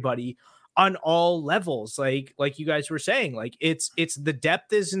everybody on all levels. Like you guys were saying, like it's the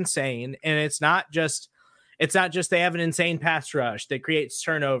depth is insane. And it's not just they have an insane pass rush that creates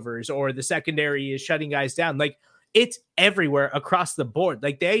turnovers or the secondary is shutting guys down. Like it's everywhere across the board.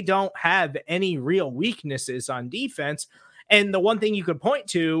 Like they don't have any real weaknesses on defense. And the one thing you could point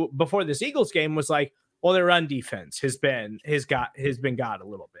to before this Eagles game was like, well, their run defense has been got a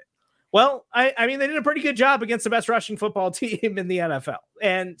little bit. Well, I mean, they did a pretty good job against the best rushing football team in the NFL.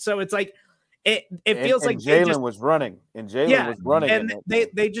 And so it's like, it feels like Jalen was running. And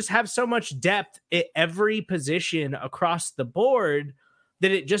they just have so much depth at every position across the board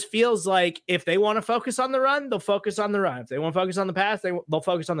that it just feels like if they want to focus on the run, they'll focus on the run. If they want to focus on the pass, they'll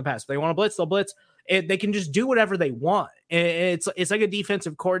focus on the pass. If they want to blitz, they'll blitz. They can just do whatever they want. And it's like a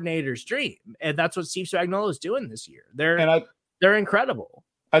defensive coordinator's dream. And that's what Steve Spagnuolo is doing this year. They're incredible.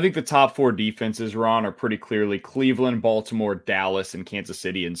 I think the top four defenses, Ron, are pretty clearly Cleveland, Baltimore, Dallas, and Kansas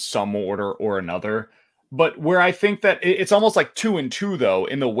City in some order or another. But where I think that it's almost like 2 and 2, though,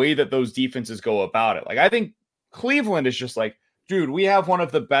 in the way that those defenses go about it. Like, I think Cleveland is just like, dude, we have one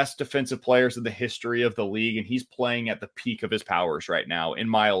of the best defensive players in the history of the league, and he's playing at the peak of his powers right now in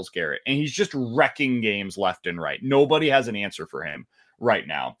Myles Garrett. And he's just wrecking games left and right. Nobody has an answer for him right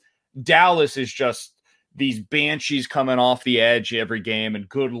now. Dallas is just these banshees coming off the edge every game, and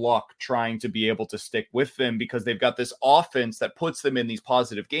good luck trying to be able to stick with them because they've got this offense that puts them in these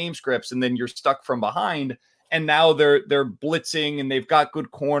positive game scripts, and then you're stuck from behind, and now they're blitzing, and they've got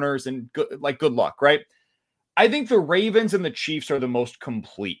good corners, and good luck, right? I think the Ravens and the Chiefs are the most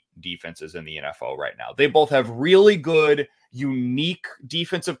complete defenses in the NFL right now. They both have really good, unique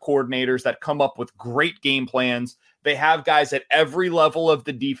defensive coordinators that come up with great game plans. They have guys at every level of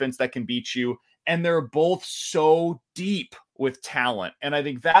the defense that can beat you. And they're both so deep with talent. And I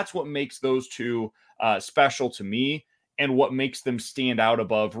think that's what makes those two special to me and what makes them stand out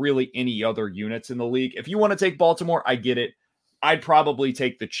above really any other units in the league. If you want to take Baltimore, I get it. I'd probably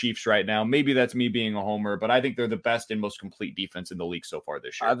take the Chiefs right now. Maybe that's me being a homer, but I think they're the best and most complete defense in the league so far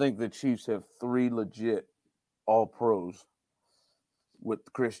this year. I think the Chiefs have 3 legit all-pros with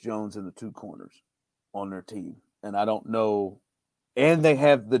Chris Jones and the 2 corners on their team. And I don't know. And they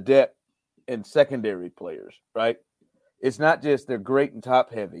have the depth and secondary players, right? It's not just they're great and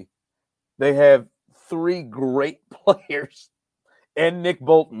top heavy. They have 3 great players and Nick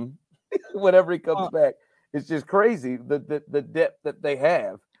Bolton, whenever he comes back, it's just crazy the depth that they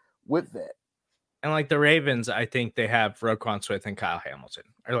have with that. And like the Ravens, I think they have Roquan Smith and Kyle Hamilton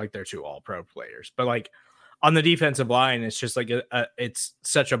are like their 2 all-pro players. But like on the defensive line, it's just like it's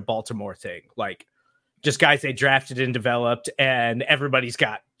such a Baltimore thing. Like just guys they drafted and developed, and everybody's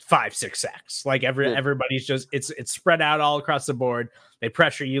got 5-6 sacks. Like everybody's just it's spread out all across the board. They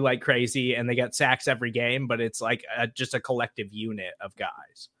pressure you like crazy, and they get sacks every game. But it's like just a collective unit of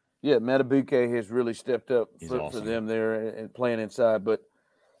guys. Yeah, Matabuke has really stepped up for them there and playing inside. But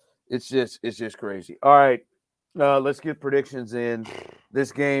it's just crazy. All right, let's get predictions in.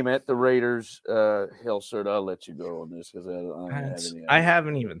 This game at the Raiders. Hell, sir, I'll let you go on this because I don't have any. I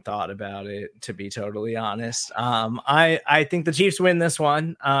haven't even thought about it, to be totally honest. I think the Chiefs win this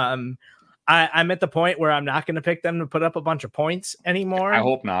one. I'm at the point where I'm not going to pick them to put up a bunch of points anymore. I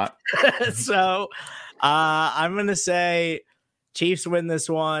hope not. So I'm going to say Chiefs win this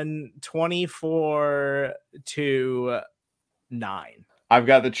one 24-9. I've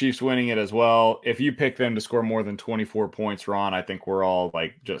got the Chiefs winning it as well. If you pick them to score more than 24 points, Ron, I think we're all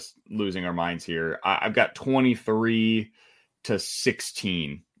like just losing our minds here. I've got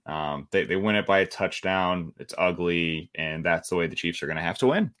 23-16. They win it by a touchdown. It's ugly, and that's the way the Chiefs are going to have to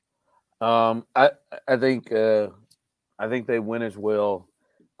win. I think they win as well.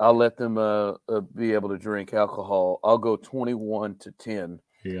 I'll let them be able to drink alcohol. I'll go 21-10.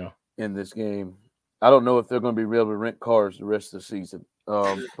 Yeah. In this game. I don't know if they're going to be able to rent cars the rest of the season.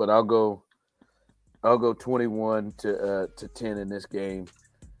 But I'll go 21-10 in this game.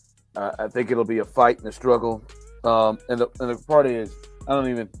 I think it'll be a fight and a struggle. And the part is I don't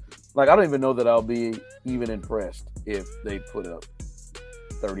even know that I'll be even impressed if they put up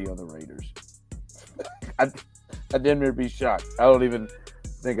 30 on the Raiders. I didn't be shocked. I don't even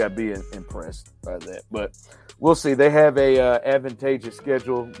think I'd be impressed by that. But we'll see. They have a advantageous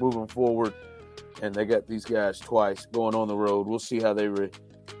schedule moving forward. And they got these guys twice going on the road. We'll see how they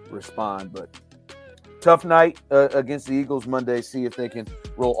respond. But tough night against the Eagles Monday. See if they can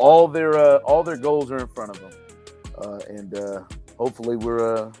roll. All their goals are in front of them, and hopefully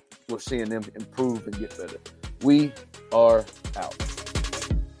we're seeing them improve and get better. We are out.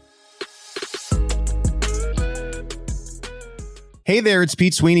 Hey there, it's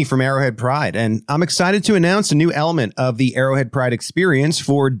Pete Sweeney from Arrowhead Pride, and I'm excited to announce a new element of the Arrowhead Pride experience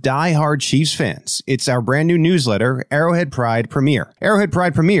for die-hard Chiefs fans. It's our brand new newsletter, Arrowhead Pride Premiere. Arrowhead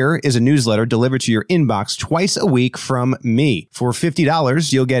Pride Premiere is a newsletter delivered to your inbox twice a week from me. For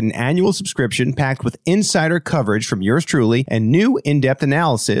 $50, you'll get an annual subscription packed with insider coverage from yours truly and new in-depth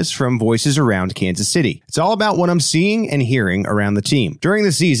analysis from voices around Kansas City. It's all about what I'm seeing and hearing around the team. During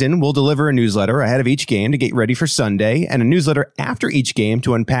the season, we'll deliver a newsletter ahead of each game to get ready for Sunday, and a newsletter after each game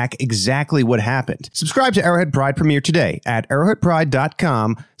to unpack exactly what happened. Subscribe to Arrowhead Pride Premiere today at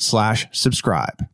arrowheadpride.com/subscribe.